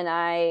research, and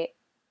I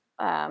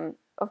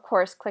of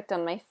course clicked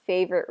on my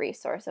favorite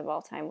resource of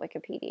all time,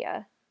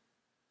 Wikipedia.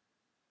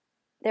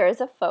 There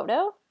is a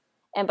photo,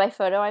 and by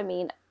photo I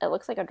mean it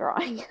looks like a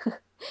drawing.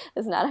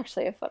 It's not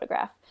actually a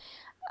photograph,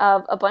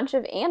 of a bunch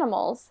of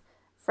animals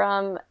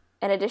from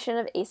an edition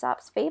of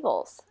Aesop's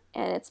Fables,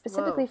 and it's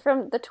specifically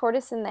from The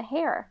Tortoise and the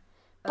Hare.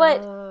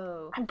 But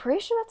I'm pretty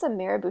sure that's a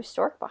marabou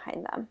stork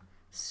behind them.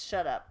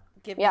 Shut up.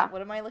 Give me,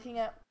 what am I looking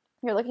at?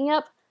 You're looking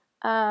up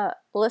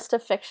list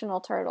of fictional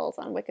turtles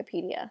on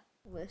Wikipedia.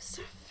 List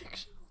of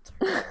fictional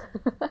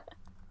turtles.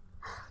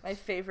 My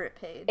favorite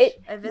page.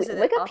 I visit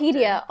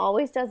Wikipedia often.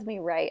 Always does me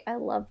right. I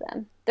love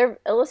them. Their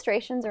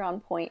illustrations are on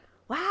point.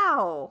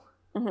 Wow.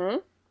 Mm-hmm.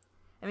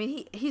 I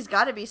mean, he's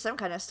got to be some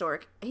kind of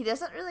stork. He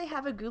doesn't really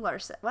have a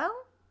gular set.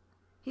 Well,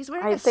 he's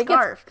wearing a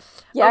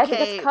scarf. I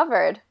think it's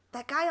covered.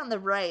 That guy on the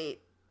right.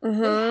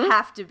 They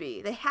have to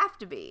be. They have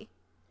to be.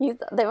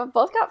 They've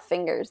both got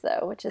fingers,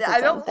 though, which is I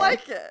don't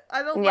like it.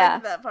 I don't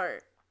like that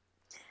part.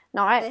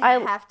 No, they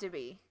have to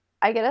be.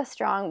 I get a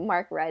strong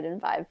Mark Ryden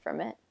vibe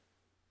from it.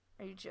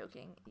 Are you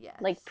joking? Yes.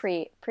 Like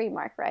pre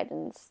Mark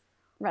Ryden's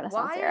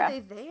Renaissance era. Why are they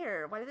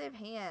there? Why do they have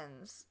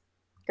hands?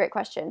 Great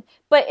question.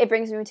 But it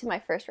brings me to my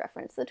first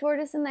reference, The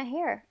Tortoise and the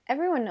Hare.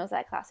 Everyone knows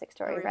that classic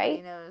story, right?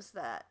 Everybody knows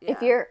that,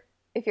 yeah.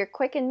 If you're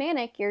quick and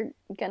manic, you're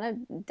gonna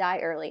die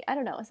early. I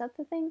don't know, is that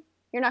the thing?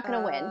 You're not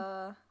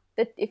gonna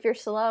win. If you're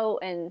slow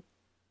and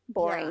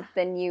boring,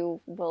 then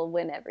you will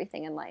win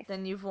everything in life.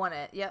 Then you've won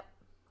it, yep.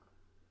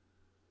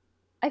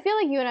 I feel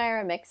like you and I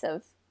are a mix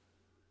of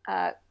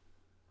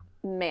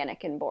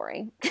manic and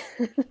boring.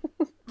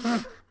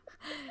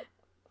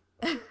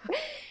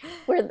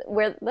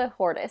 we're the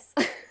Hortus.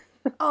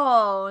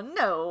 Oh,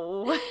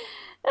 no.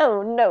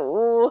 Oh,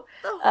 no.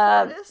 The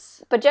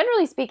Hortus. But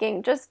generally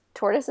speaking, just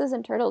tortoises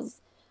and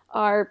turtles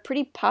are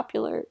pretty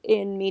popular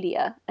in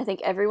media. I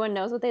think everyone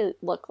knows what they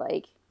look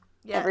like.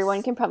 Yes.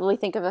 Everyone can probably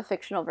think of a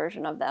fictional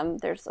version of them.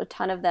 There's a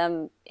ton of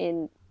them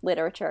in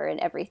literature and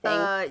everything.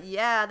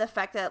 Yeah, the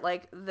fact that,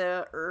 like,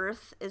 the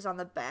earth is on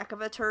the back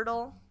of a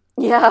turtle.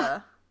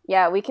 Yeah.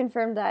 Yeah, we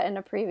confirmed that in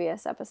a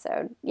previous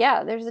episode.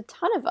 Yeah, there's a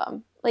ton of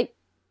them. Like,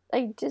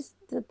 just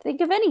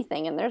think of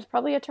anything, and there's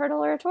probably a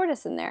turtle or a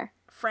tortoise in there.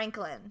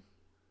 Franklin.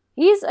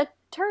 He's a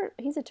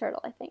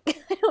turtle, I think.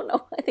 I don't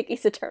know. I think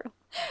he's a turtle.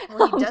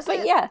 Well, he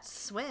doesn't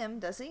swim,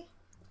 does he?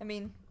 I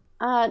mean...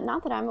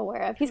 not that I'm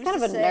aware of. He's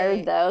kind of a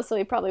nerd, though, so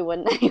he probably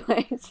wouldn't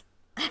anyways.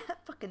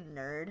 Fucking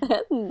nerd.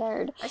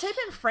 Nerd. I type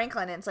in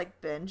Franklin, and it's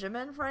like,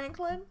 Benjamin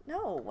Franklin?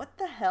 No, what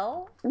the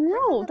hell?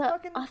 No,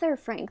 the other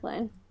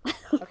Franklin.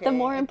 Okay. The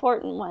more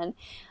important one.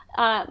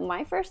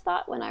 My first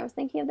thought when I was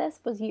thinking of this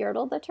was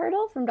Yertle the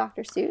turtle from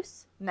Dr.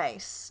 Seuss.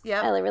 Nice.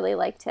 Yeah. I really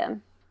liked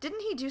him.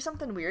 Didn't he do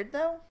something weird,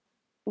 though?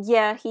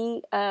 Yeah,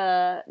 he,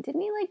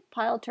 didn't he, like,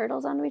 pile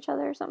turtles onto each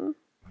other or something?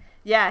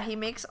 Yeah, he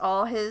makes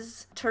all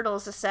his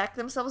turtles to stack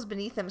themselves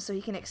beneath him so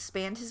he can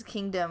expand his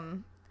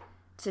kingdom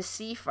to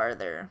see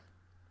farther.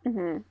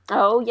 Mm-hmm.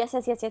 Oh, yes.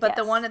 But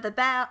the one at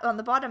on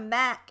the bottom,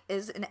 Mac,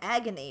 is in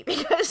agony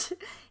because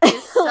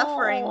he's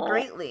suffering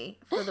greatly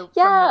from the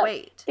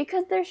weight.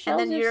 Because their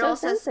shells are so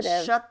sensitive.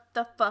 Says, "Shut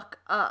the fuck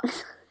up.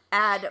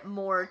 Add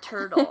more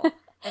turtle."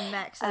 And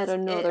Mac says, "Add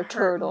another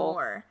turtle."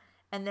 More.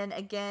 And then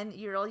again,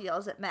 Yertle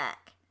yells at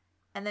Mac.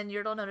 And then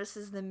Yertle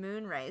notices the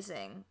moon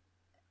rising.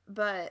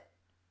 But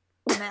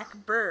Mac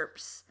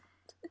burps,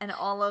 and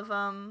all of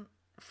them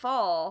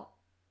fall,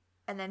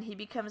 and then he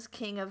becomes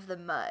king of the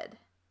mud.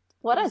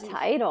 What a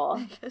title.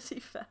 Because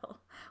he fell.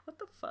 What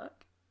the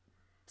fuck?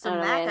 So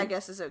Mac, I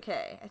guess, is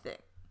okay, I think.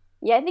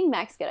 Yeah, I think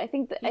Mac's good. I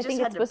think it's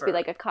supposed to be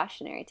like a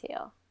cautionary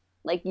tale.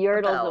 Like,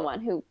 Yertle's the one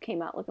who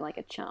came out looking like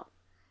a chump.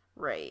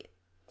 Right.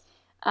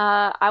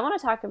 I want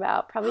to talk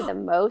about probably the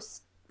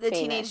most famous.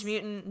 Teenage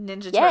Mutant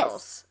Ninja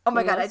Turtles. Oh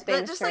my god,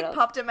 that just like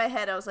popped in my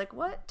head. I was like,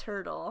 what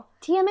turtle?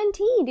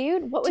 TMNT,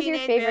 dude. What was your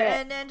favorite?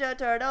 Teenage Mutant Ninja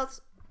Turtles.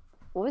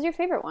 What was your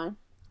favorite one?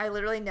 I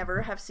literally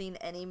never have seen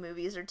any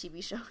movies or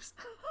TV shows.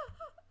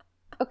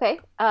 Okay.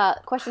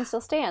 Question still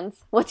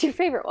stands. What's your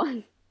favorite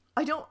one?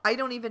 I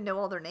don't even know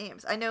all their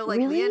names. I know, like,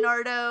 really?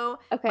 Leonardo,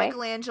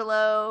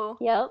 Michelangelo.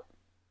 Yep.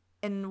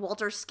 And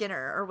Walter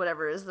Skinner, or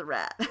whatever, is the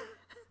rat.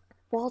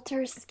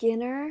 Walter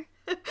Skinner?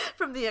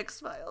 From the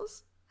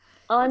X-Files.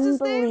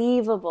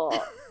 Unbelievable.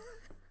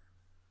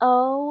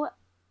 Oh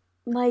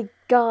my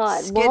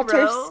god. Skid Walter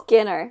Row?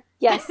 Skinner.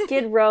 Yes,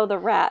 Skid Row the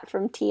rat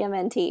from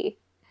TMNT.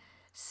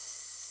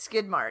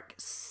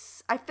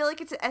 Skidmark. I feel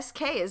like it's an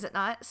SK, is it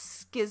not?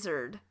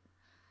 Skizzard.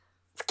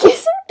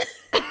 Skizzard?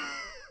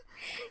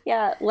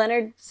 Yeah,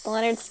 Leonard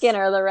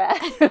Skinner the rat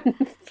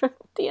from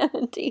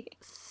TMNT.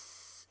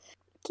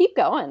 Keep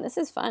going. This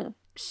is fun.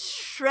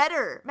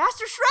 Shredder.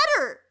 Master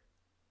Shredder!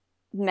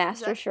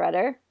 Master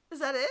Shredder? Is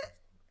that it?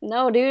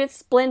 No, dude, it's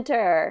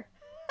Splinter.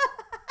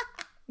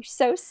 You're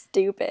so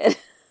stupid.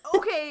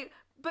 Okay,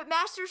 but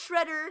Master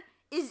Shredder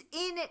is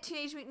in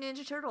Teenage Mutant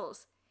Ninja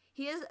Turtles.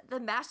 He is the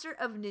master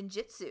of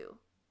ninjutsu.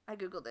 I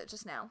googled it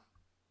just now.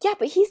 Yeah,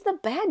 but he's the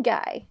bad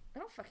guy. I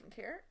don't fucking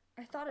care.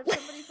 I thought of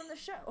somebody from the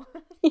show.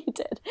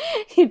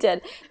 You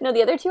did. No,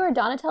 the other two are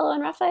Donatello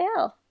and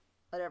Raphael.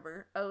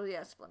 Whatever. Oh,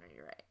 yeah, Splinter,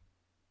 you're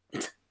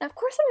right. Of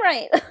course I'm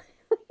right.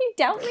 You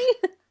doubt me?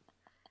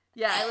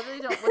 Yeah, I literally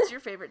don't. What's your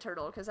favorite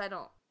turtle? Because I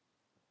don't.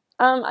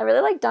 I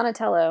really like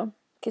Donatello,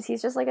 because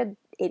he's just like an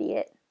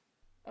idiot.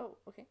 Oh,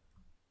 okay.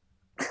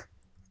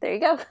 There you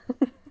go.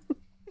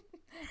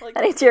 Like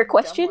that answer your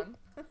question?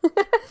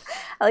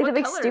 I like What the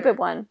big color? stupid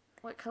one.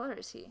 What color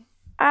is he?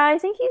 I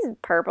think he's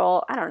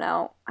purple. I don't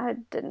know. I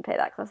didn't pay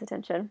that close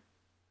attention.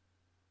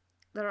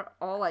 They're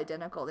all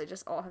identical. They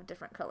just all have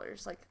different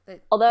colors. Like,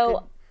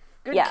 Although,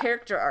 good yeah.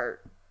 character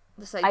art.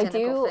 This I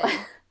identical do. thing.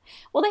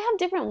 Well, they have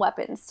different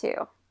weapons too.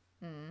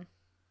 Mm.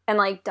 And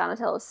like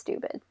Donatello's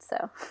stupid,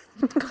 so.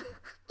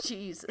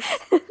 Jesus.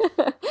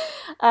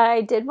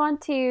 I did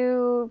want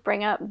to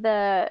bring up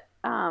the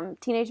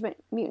Teenage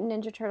Mutant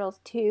Ninja Turtles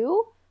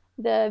 2,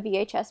 the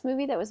VHS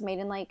movie that was made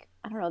in like,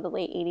 I don't know, the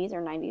late 80s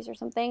or 90s or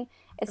something.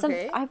 It's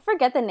Okay. I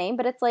forget the name,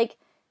 but it's like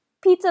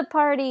Pizza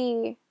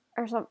Party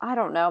or something. I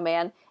don't know,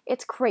 man.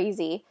 It's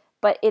crazy,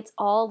 but it's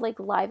all like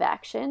live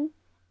action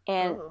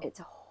and Oh.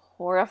 it's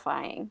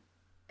horrifying.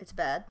 It's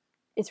bad.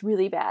 It's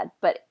really bad,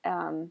 but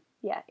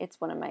yeah, it's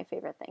one of my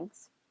favorite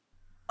things.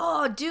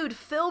 Oh, dude,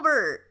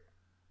 Filbert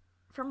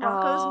from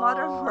Rocko's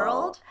Modern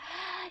World.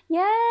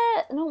 Yeah,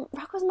 no,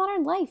 Rocko's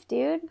Modern Life,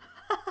 dude.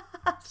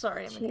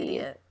 Sorry, I'm an Jeez.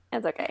 idiot.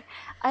 It's okay.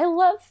 I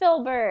love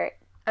Filbert.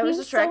 I was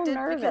He's distracted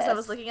so because I nervous.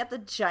 was looking at the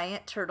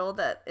giant turtle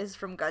that is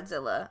from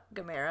Godzilla,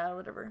 Gamera, or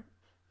whatever.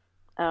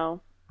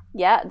 Oh,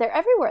 yeah, they're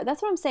everywhere.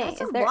 That's what I'm saying.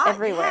 That's Is a they're lot.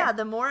 everywhere. Yeah,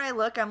 the more I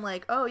look, I'm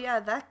like, oh yeah,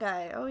 that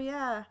guy. Oh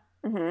yeah,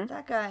 Mm-hmm.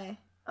 that guy.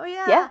 Oh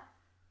yeah, Yeah.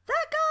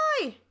 that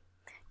guy.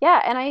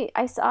 Yeah, and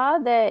I saw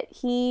that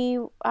he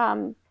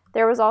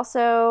there was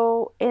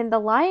also in the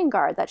Lion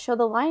Guard, that show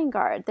The Lion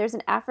Guard, there's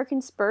an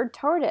African spurred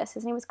tortoise.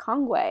 His name was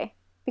Kongwe,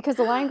 because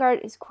the Lion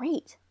Guard is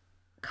great.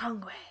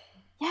 Kongwe.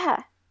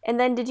 Yeah. And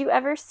then did you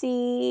ever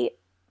see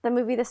the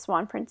movie The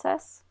Swan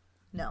Princess?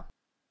 No.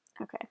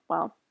 Okay.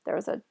 Well, there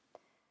was a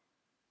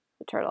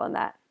turtle in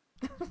that.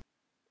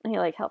 And he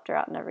like helped her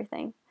out and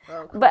everything.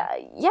 Oh, cool. But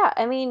yeah,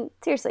 I mean,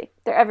 seriously,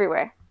 they're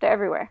everywhere. They're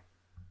everywhere.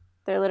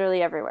 They're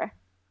literally everywhere.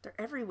 They're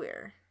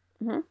everywhere.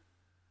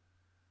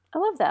 I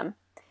love them.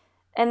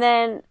 And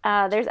then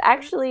there's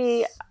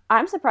actually,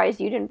 I'm surprised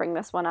you didn't bring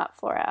this one up,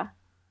 Flora.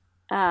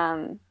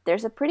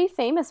 There's a pretty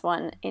famous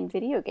one in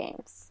video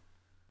games.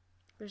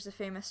 There's a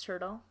famous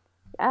turtle.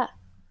 Yeah.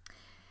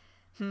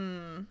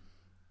 I'm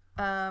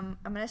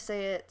gonna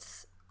say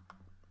it's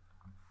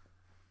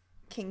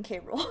King K.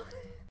 Rool.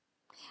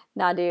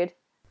 Nah, dude.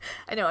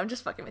 I know, I'm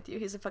just fucking with you.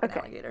 He's a fucking Okay.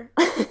 alligator.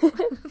 Do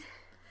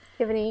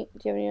you have any?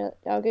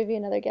 I'll give you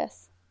another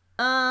guess.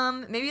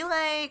 Maybe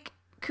like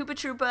Koopa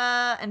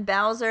Troopa and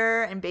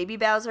Bowser and Baby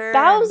Bowser.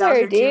 Bowser, and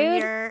Bowser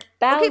dude. Jr.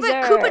 Bowser. Okay,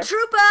 but Koopa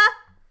Troopa!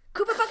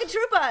 Koopa fucking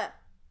Troopa!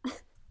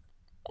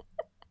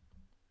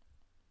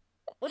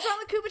 What's wrong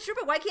with Koopa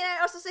Troopa? Why can't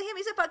I also say him?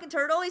 He's a fucking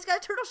turtle. He's got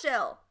a turtle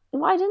shell.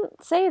 Well, I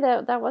didn't say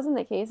that wasn't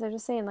the case. I was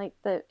just saying, like,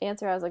 the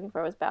answer I was looking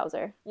for was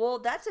Bowser. Well,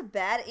 that's a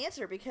bad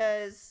answer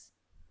because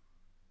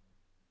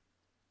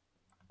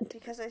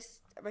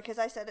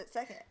I said it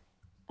second.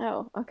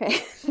 Oh,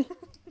 okay.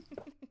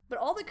 But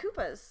all the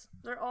Koopas,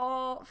 they're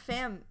all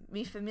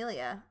mi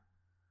familia.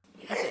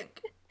 I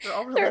think they're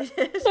all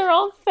related. They're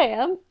all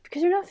fam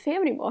because you're not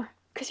fam anymore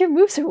because your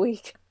moves are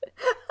weak.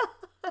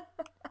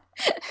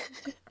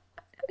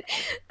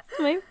 It's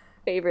my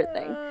favorite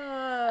thing.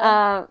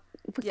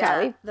 Yeah,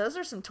 Callie. those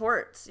are some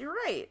torts. You're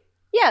right.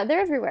 Yeah, they're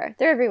everywhere.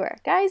 They're everywhere,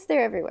 guys.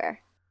 They're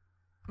everywhere.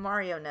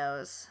 Mario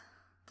knows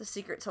the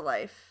secret to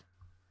life.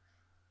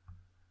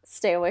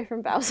 Stay away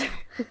from Bowser.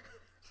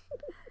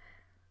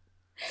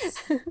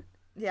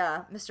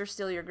 Yeah, Mr.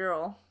 Steal Your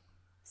Girl.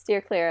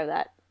 Steer clear of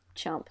that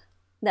chump,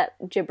 that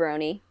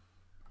jabroni.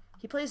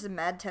 He plays a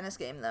mad tennis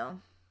game though.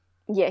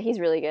 Yeah, he's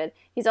really good.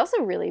 He's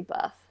also really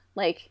buff.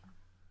 Like,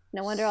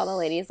 no wonder all the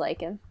ladies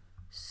like him.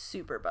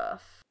 Super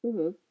buff.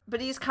 Mm-hmm.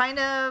 But he's kind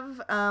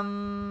of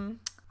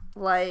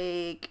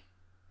like,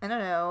 I don't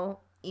know,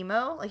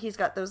 emo. Like he's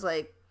got those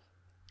like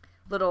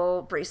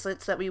little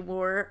bracelets that we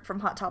wore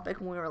from Hot Topic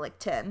when we were like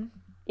 10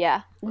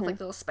 Yeah. with Mhm. like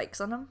little spikes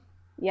on them.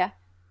 Yeah.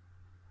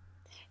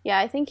 Yeah,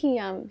 I think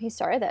he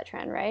started that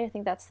trend, right? I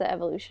think that's the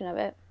evolution of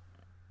it.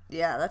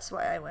 Yeah, that's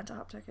why I went to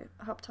Hop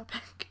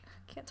Topic.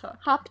 Can't talk.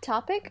 Hop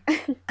Topic?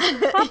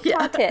 Hop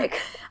Topic.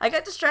 I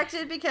got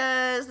distracted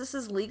because this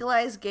is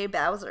legalized gay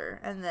Bowser,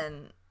 and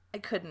then I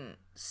couldn't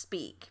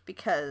speak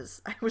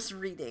because I was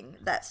reading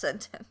that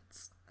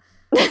sentence.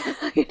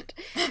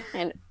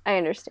 And I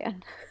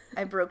understand.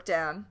 I broke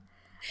down.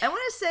 I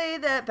want to say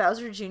that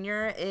Bowser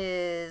Jr.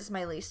 is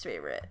my least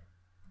favorite.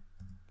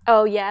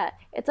 Oh, yeah.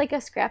 It's like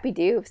a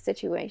Scrappy-Doo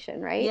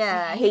situation, right?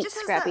 Yeah, I hate he just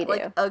has Scrappy-Doo.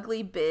 that, like,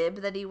 ugly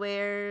bib that he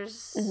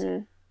wears.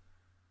 Mm-hmm.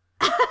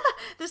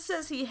 This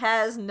says he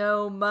has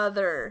no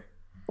mother,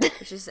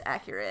 which is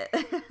accurate.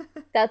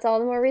 That's all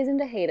the more reason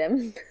to hate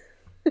him.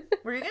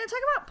 Were you going to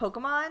talk about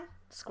Pokemon?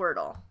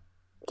 Squirtle.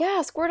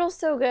 Yeah, Squirtle's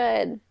so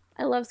good.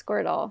 I love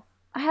Squirtle.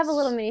 I have a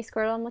little mini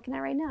Squirtle I'm looking at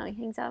right now. He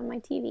hangs out on my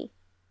TV.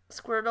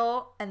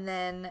 Squirtle, and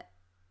then...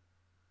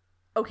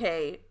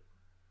 Okay,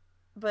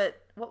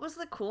 but what was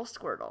the cool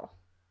Squirtle?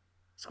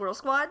 Squirtle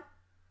Squad?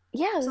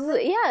 Yeah,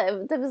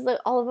 that was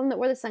all of them that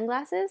wore the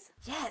sunglasses.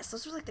 Yes,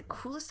 those were like the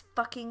coolest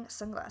fucking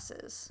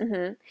sunglasses.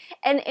 Mm-hmm.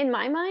 And in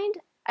my mind,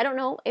 I don't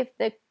know if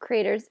the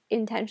creators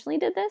intentionally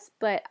did this,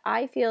 but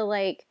I feel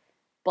like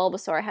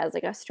Bulbasaur has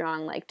like a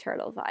strong like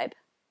turtle vibe.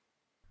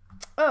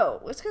 Oh,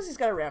 it's because he's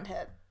got a round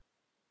head.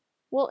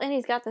 Well, and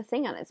he's got the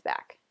thing on his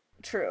back.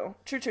 True.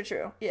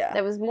 Yeah.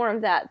 There was more of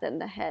that than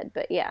the head,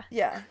 but yeah.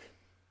 Yeah.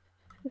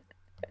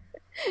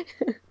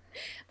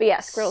 But yeah,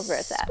 Squirtle's where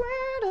it's at.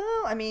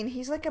 Squirtle! I mean,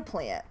 he's like a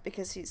plant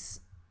because he's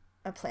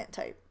a plant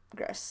type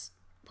grass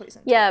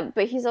poison type. Yeah,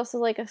 but he's also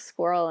like a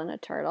squirrel and a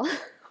turtle,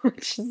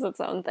 which is its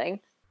own thing.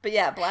 But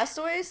yeah,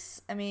 Blastoise,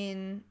 I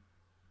mean,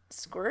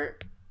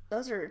 Squirt,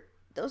 those are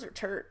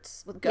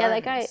turds with guns. Yeah,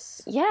 that guy,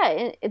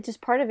 yeah, it's just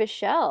part of his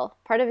shell,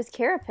 part of his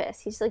carapace.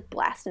 He's like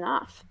blasting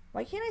off.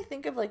 Why can't I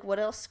think of like what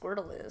else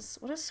Squirtle is?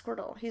 What is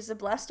Squirtle? He's a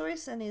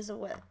Blastoise and he's a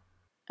what?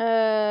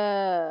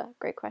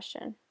 Great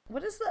question.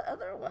 What is the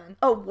other one?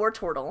 Oh,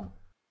 Wartortle.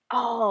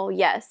 Oh,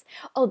 yes.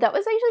 Oh, that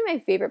was actually my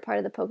favorite part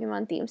of the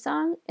Pokemon theme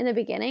song in the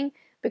beginning,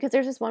 because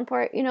there's this one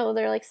part, you know,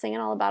 they're like singing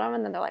all about him,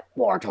 and then they're like,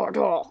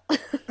 Wartortle.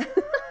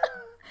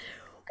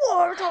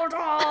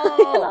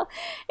 Wartortle!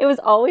 It was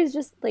always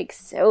just like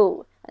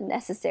so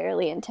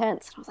unnecessarily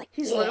intense. And I was like,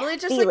 he's literally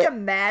just like a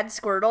mad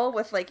Squirtle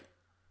with like,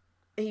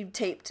 he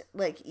taped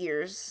like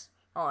ears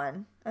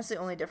on. That's the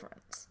only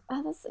difference.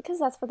 That's because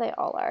that's what they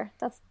all are.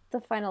 That's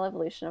the final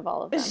evolution of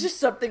all of them. It's just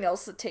something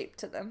else to tape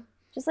to them.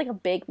 Just like a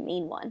big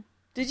mean one.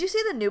 Did you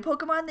see the new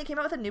Pokemon? They came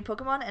out with a new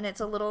Pokemon, and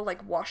it's a little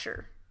like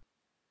washer,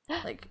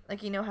 like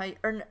you know how,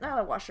 or not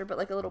a washer, but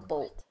like a little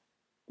bolt.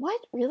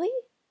 What? Really?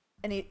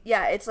 And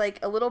it's like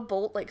a little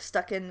bolt like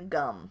stuck in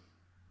gum.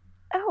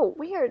 Oh,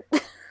 weird.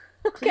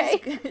 Okay.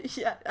 Please,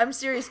 yeah, I'm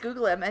serious.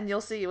 Google him, and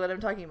you'll see what I'm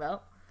talking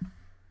about.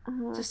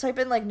 Just type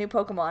in like new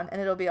Pokemon, and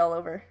it'll be all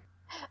over.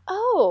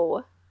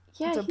 Oh,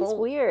 yeah, he's bolt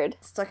weird.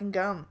 Stuck in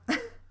gum.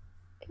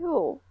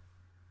 Ew.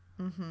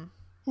 Mm-hmm.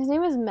 His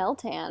name is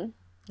Meltan.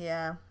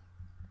 Yeah.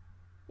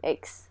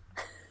 Yikes.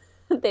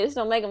 They just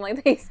don't make him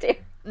like they used to.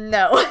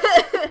 No.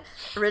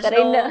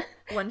 Original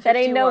that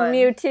ain't no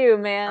Mewtwo,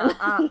 man.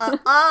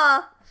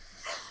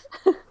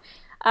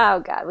 Oh,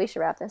 God, we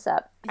should wrap this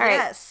up. All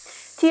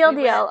yes. Right.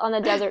 TLDL on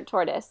the desert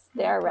tortoise.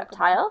 They are a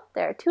reptile.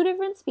 There are 2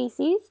 different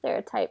species. They're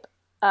a type,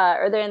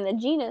 they're in the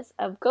genus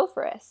of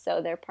Gopherus,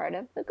 so they're part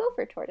of the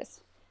gopher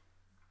tortoise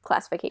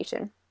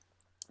classification.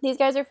 These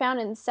guys are found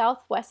in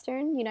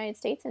southwestern United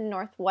States and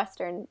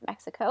northwestern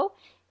Mexico,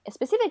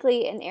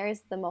 specifically in areas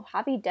of the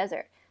Mojave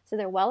Desert, so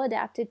they're well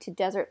adapted to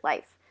desert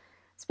life.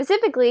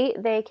 Specifically,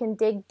 they can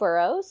dig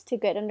burrows to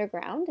get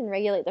underground and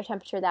regulate their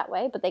temperature that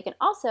way, but they can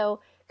also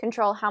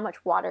control how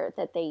much water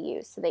that they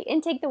use. So they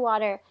intake the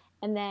water,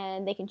 and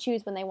then they can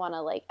choose when they want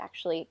to like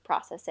actually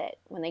process it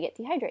when they get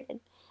dehydrated.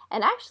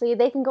 And actually,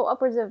 they can go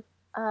upwards of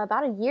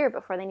about a year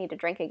before they need to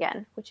drink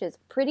again, which is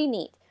pretty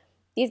neat.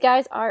 These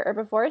guys are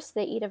herbivores.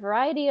 They eat a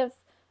variety of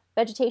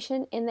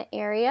vegetation in the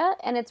area,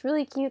 and it's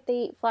really cute. They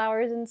eat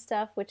flowers and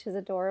stuff, which is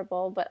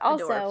adorable, but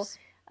also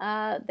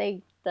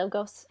they'll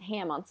go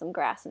ham on some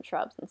grass and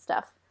shrubs and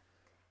stuff.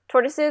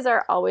 Tortoises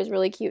are always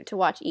really cute to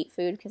watch eat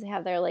food because they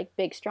have their like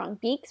big strong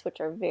beaks, which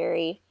are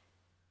very,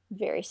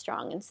 very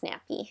strong and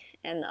snappy,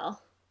 and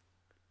they'll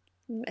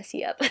mess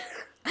you up.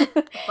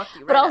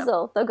 But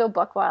also they'll go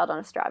buck wild on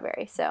a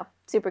strawberry, so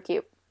super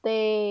cute.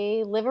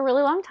 They live a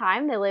really long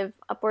time. They live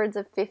upwards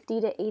of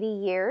 50 to 80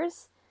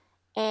 years,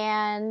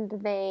 and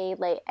they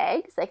lay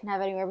eggs. They can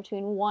have anywhere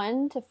between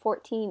 1 to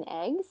 14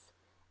 eggs,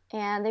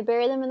 and they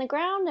bury them in the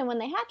ground, and when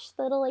they hatch,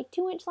 the little like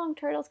 2-inch long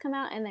turtles come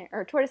out,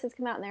 or tortoises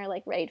come out, and they're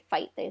like ready to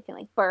fight. They can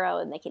like burrow,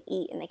 and they can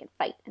eat, and they can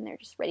fight, and they're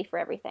just ready for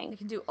everything. They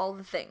can do all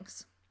the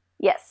things.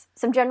 Yes.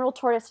 Some general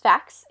tortoise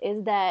facts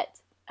is that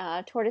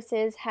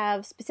tortoises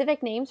have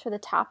specific names for the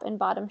top and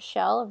bottom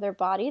shell of their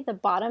body. The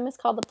bottom is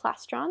called the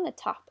plastron, the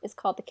top is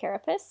called the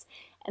carapace,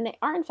 and they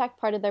are in fact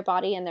part of their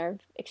body, and they're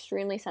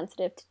extremely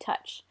sensitive to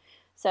touch.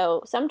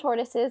 So some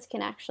tortoises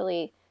can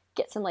actually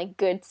get some like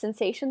good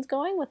sensations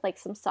going with like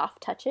some soft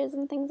touches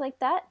and things like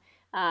that,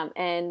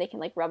 and they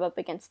can like rub up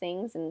against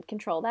things and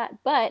control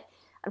that. But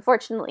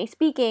unfortunately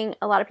speaking,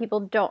 a lot of people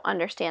don't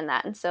understand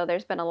that. And so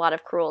there's been a lot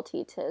of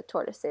cruelty to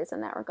tortoises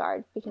in that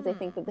regard because they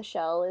think that the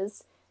shell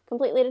is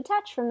completely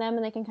detached from them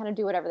and they can kind of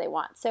do whatever they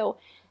want. So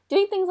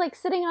doing things like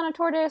sitting on a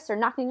tortoise or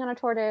knocking on a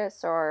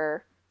tortoise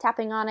or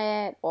tapping on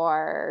it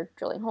or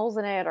drilling holes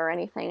in it or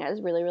anything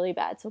is really, really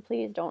bad. So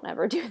please don't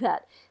ever do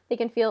that. They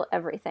can feel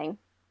everything.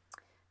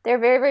 They're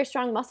very, very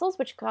strong muscles,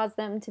 which cause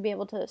them to be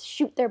able to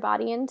shoot their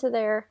body into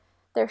their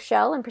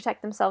shell and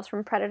protect themselves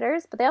from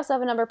predators. But they also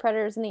have a number of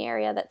predators in the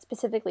area that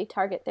specifically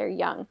target their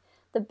young.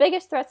 The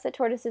biggest threats that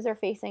tortoises are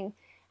facing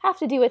have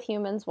to do with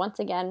humans, once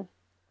again,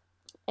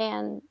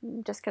 and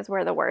just because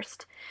we're the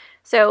worst.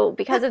 So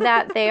because of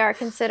that, they are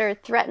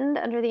considered threatened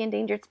under the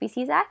Endangered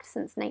Species Act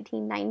since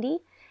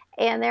 1990.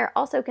 And they're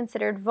also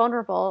considered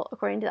vulnerable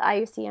according to the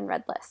IUCN and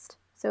Red List.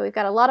 So we've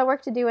got a lot of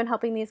work to do in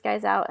helping these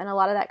guys out, and a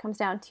lot of that comes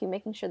down to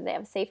making sure that they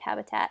have a safe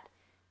habitat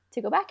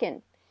to go back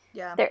in.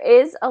 Yeah. There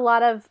is a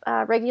lot of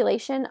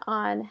regulation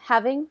on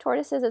having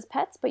tortoises as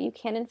pets, but you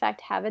can in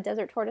fact have a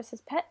desert tortoise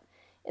as pet.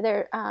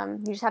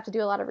 You just have to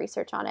do a lot of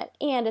research on it.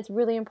 And it's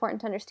really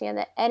important to understand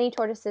that any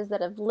tortoises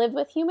that have lived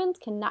with humans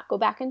cannot go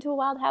back into a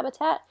wild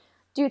habitat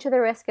due to the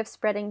risk of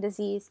spreading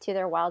disease to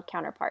their wild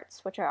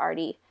counterparts, which are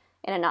already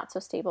in a not so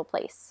stable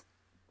place.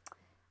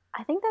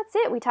 I think that's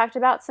it. We talked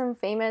about some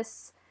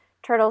famous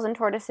turtles and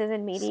tortoises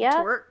in media.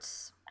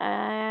 Torts.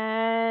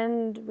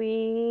 And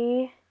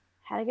we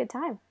had a good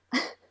time.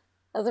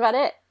 That's about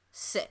it.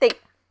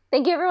 Sick.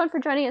 Thank you everyone for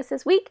joining us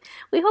this week.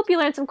 We hope you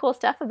learned some cool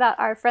stuff about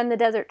our friend the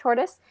desert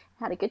tortoise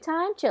and had a good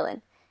time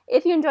chilling.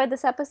 If you enjoyed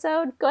this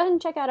episode, go ahead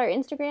and check out our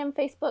Instagram,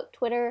 Facebook,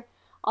 Twitter,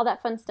 all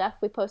that fun stuff.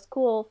 We post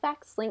cool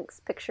facts,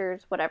 links,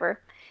 pictures, whatever.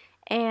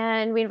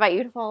 And we invite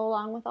you to follow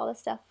along with all this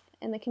stuff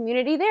in the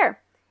community there.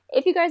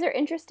 If you guys are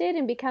interested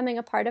in becoming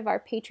a part of our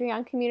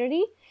Patreon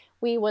community,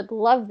 we would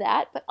love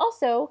that. But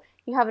also,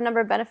 you have a number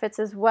of benefits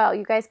as well.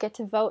 You guys get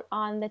to vote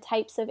on the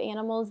types of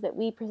animals that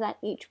we present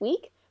each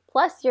week.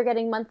 Plus, you're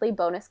getting monthly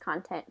bonus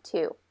content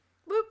too.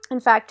 Whoop. In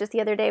fact, just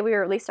the other day, we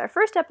released our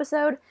first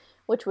episode,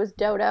 which was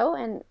Dodo,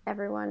 and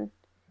everyone,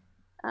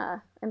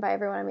 and by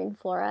everyone I mean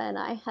Flora and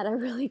I, had a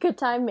really good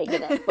time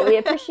making it. But we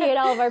appreciate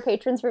all of our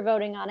patrons for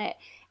voting on it,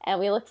 and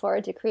we look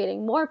forward to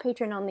creating more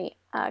patron-only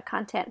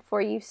content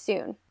for you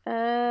soon.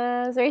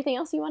 Is there anything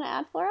else you want to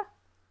add, Flora?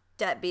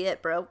 That be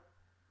it, bro.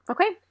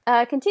 Okay.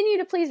 Continue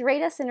to please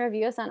rate us and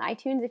review us on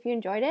iTunes if you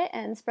enjoyed it,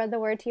 and spread the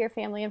word to your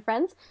family and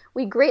friends.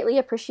 We greatly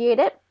appreciate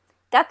it.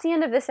 That's the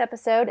end of this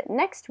episode.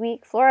 Next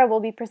week, Flora will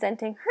be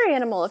presenting her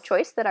animal of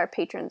choice that our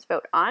patrons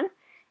vote on,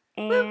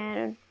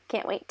 and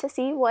can't wait to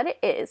see what it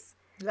is.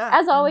 Yeah,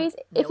 as always,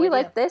 no if you idea.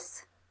 like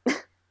this,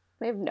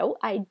 we have no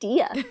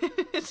idea.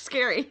 It's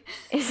scary.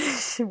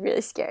 It's really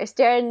scary.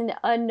 Staring in the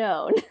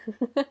unknown.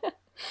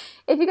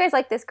 If you guys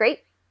like this,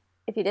 great.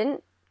 If you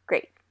didn't,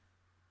 great.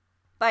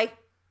 Bye.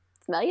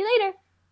 Smell you later.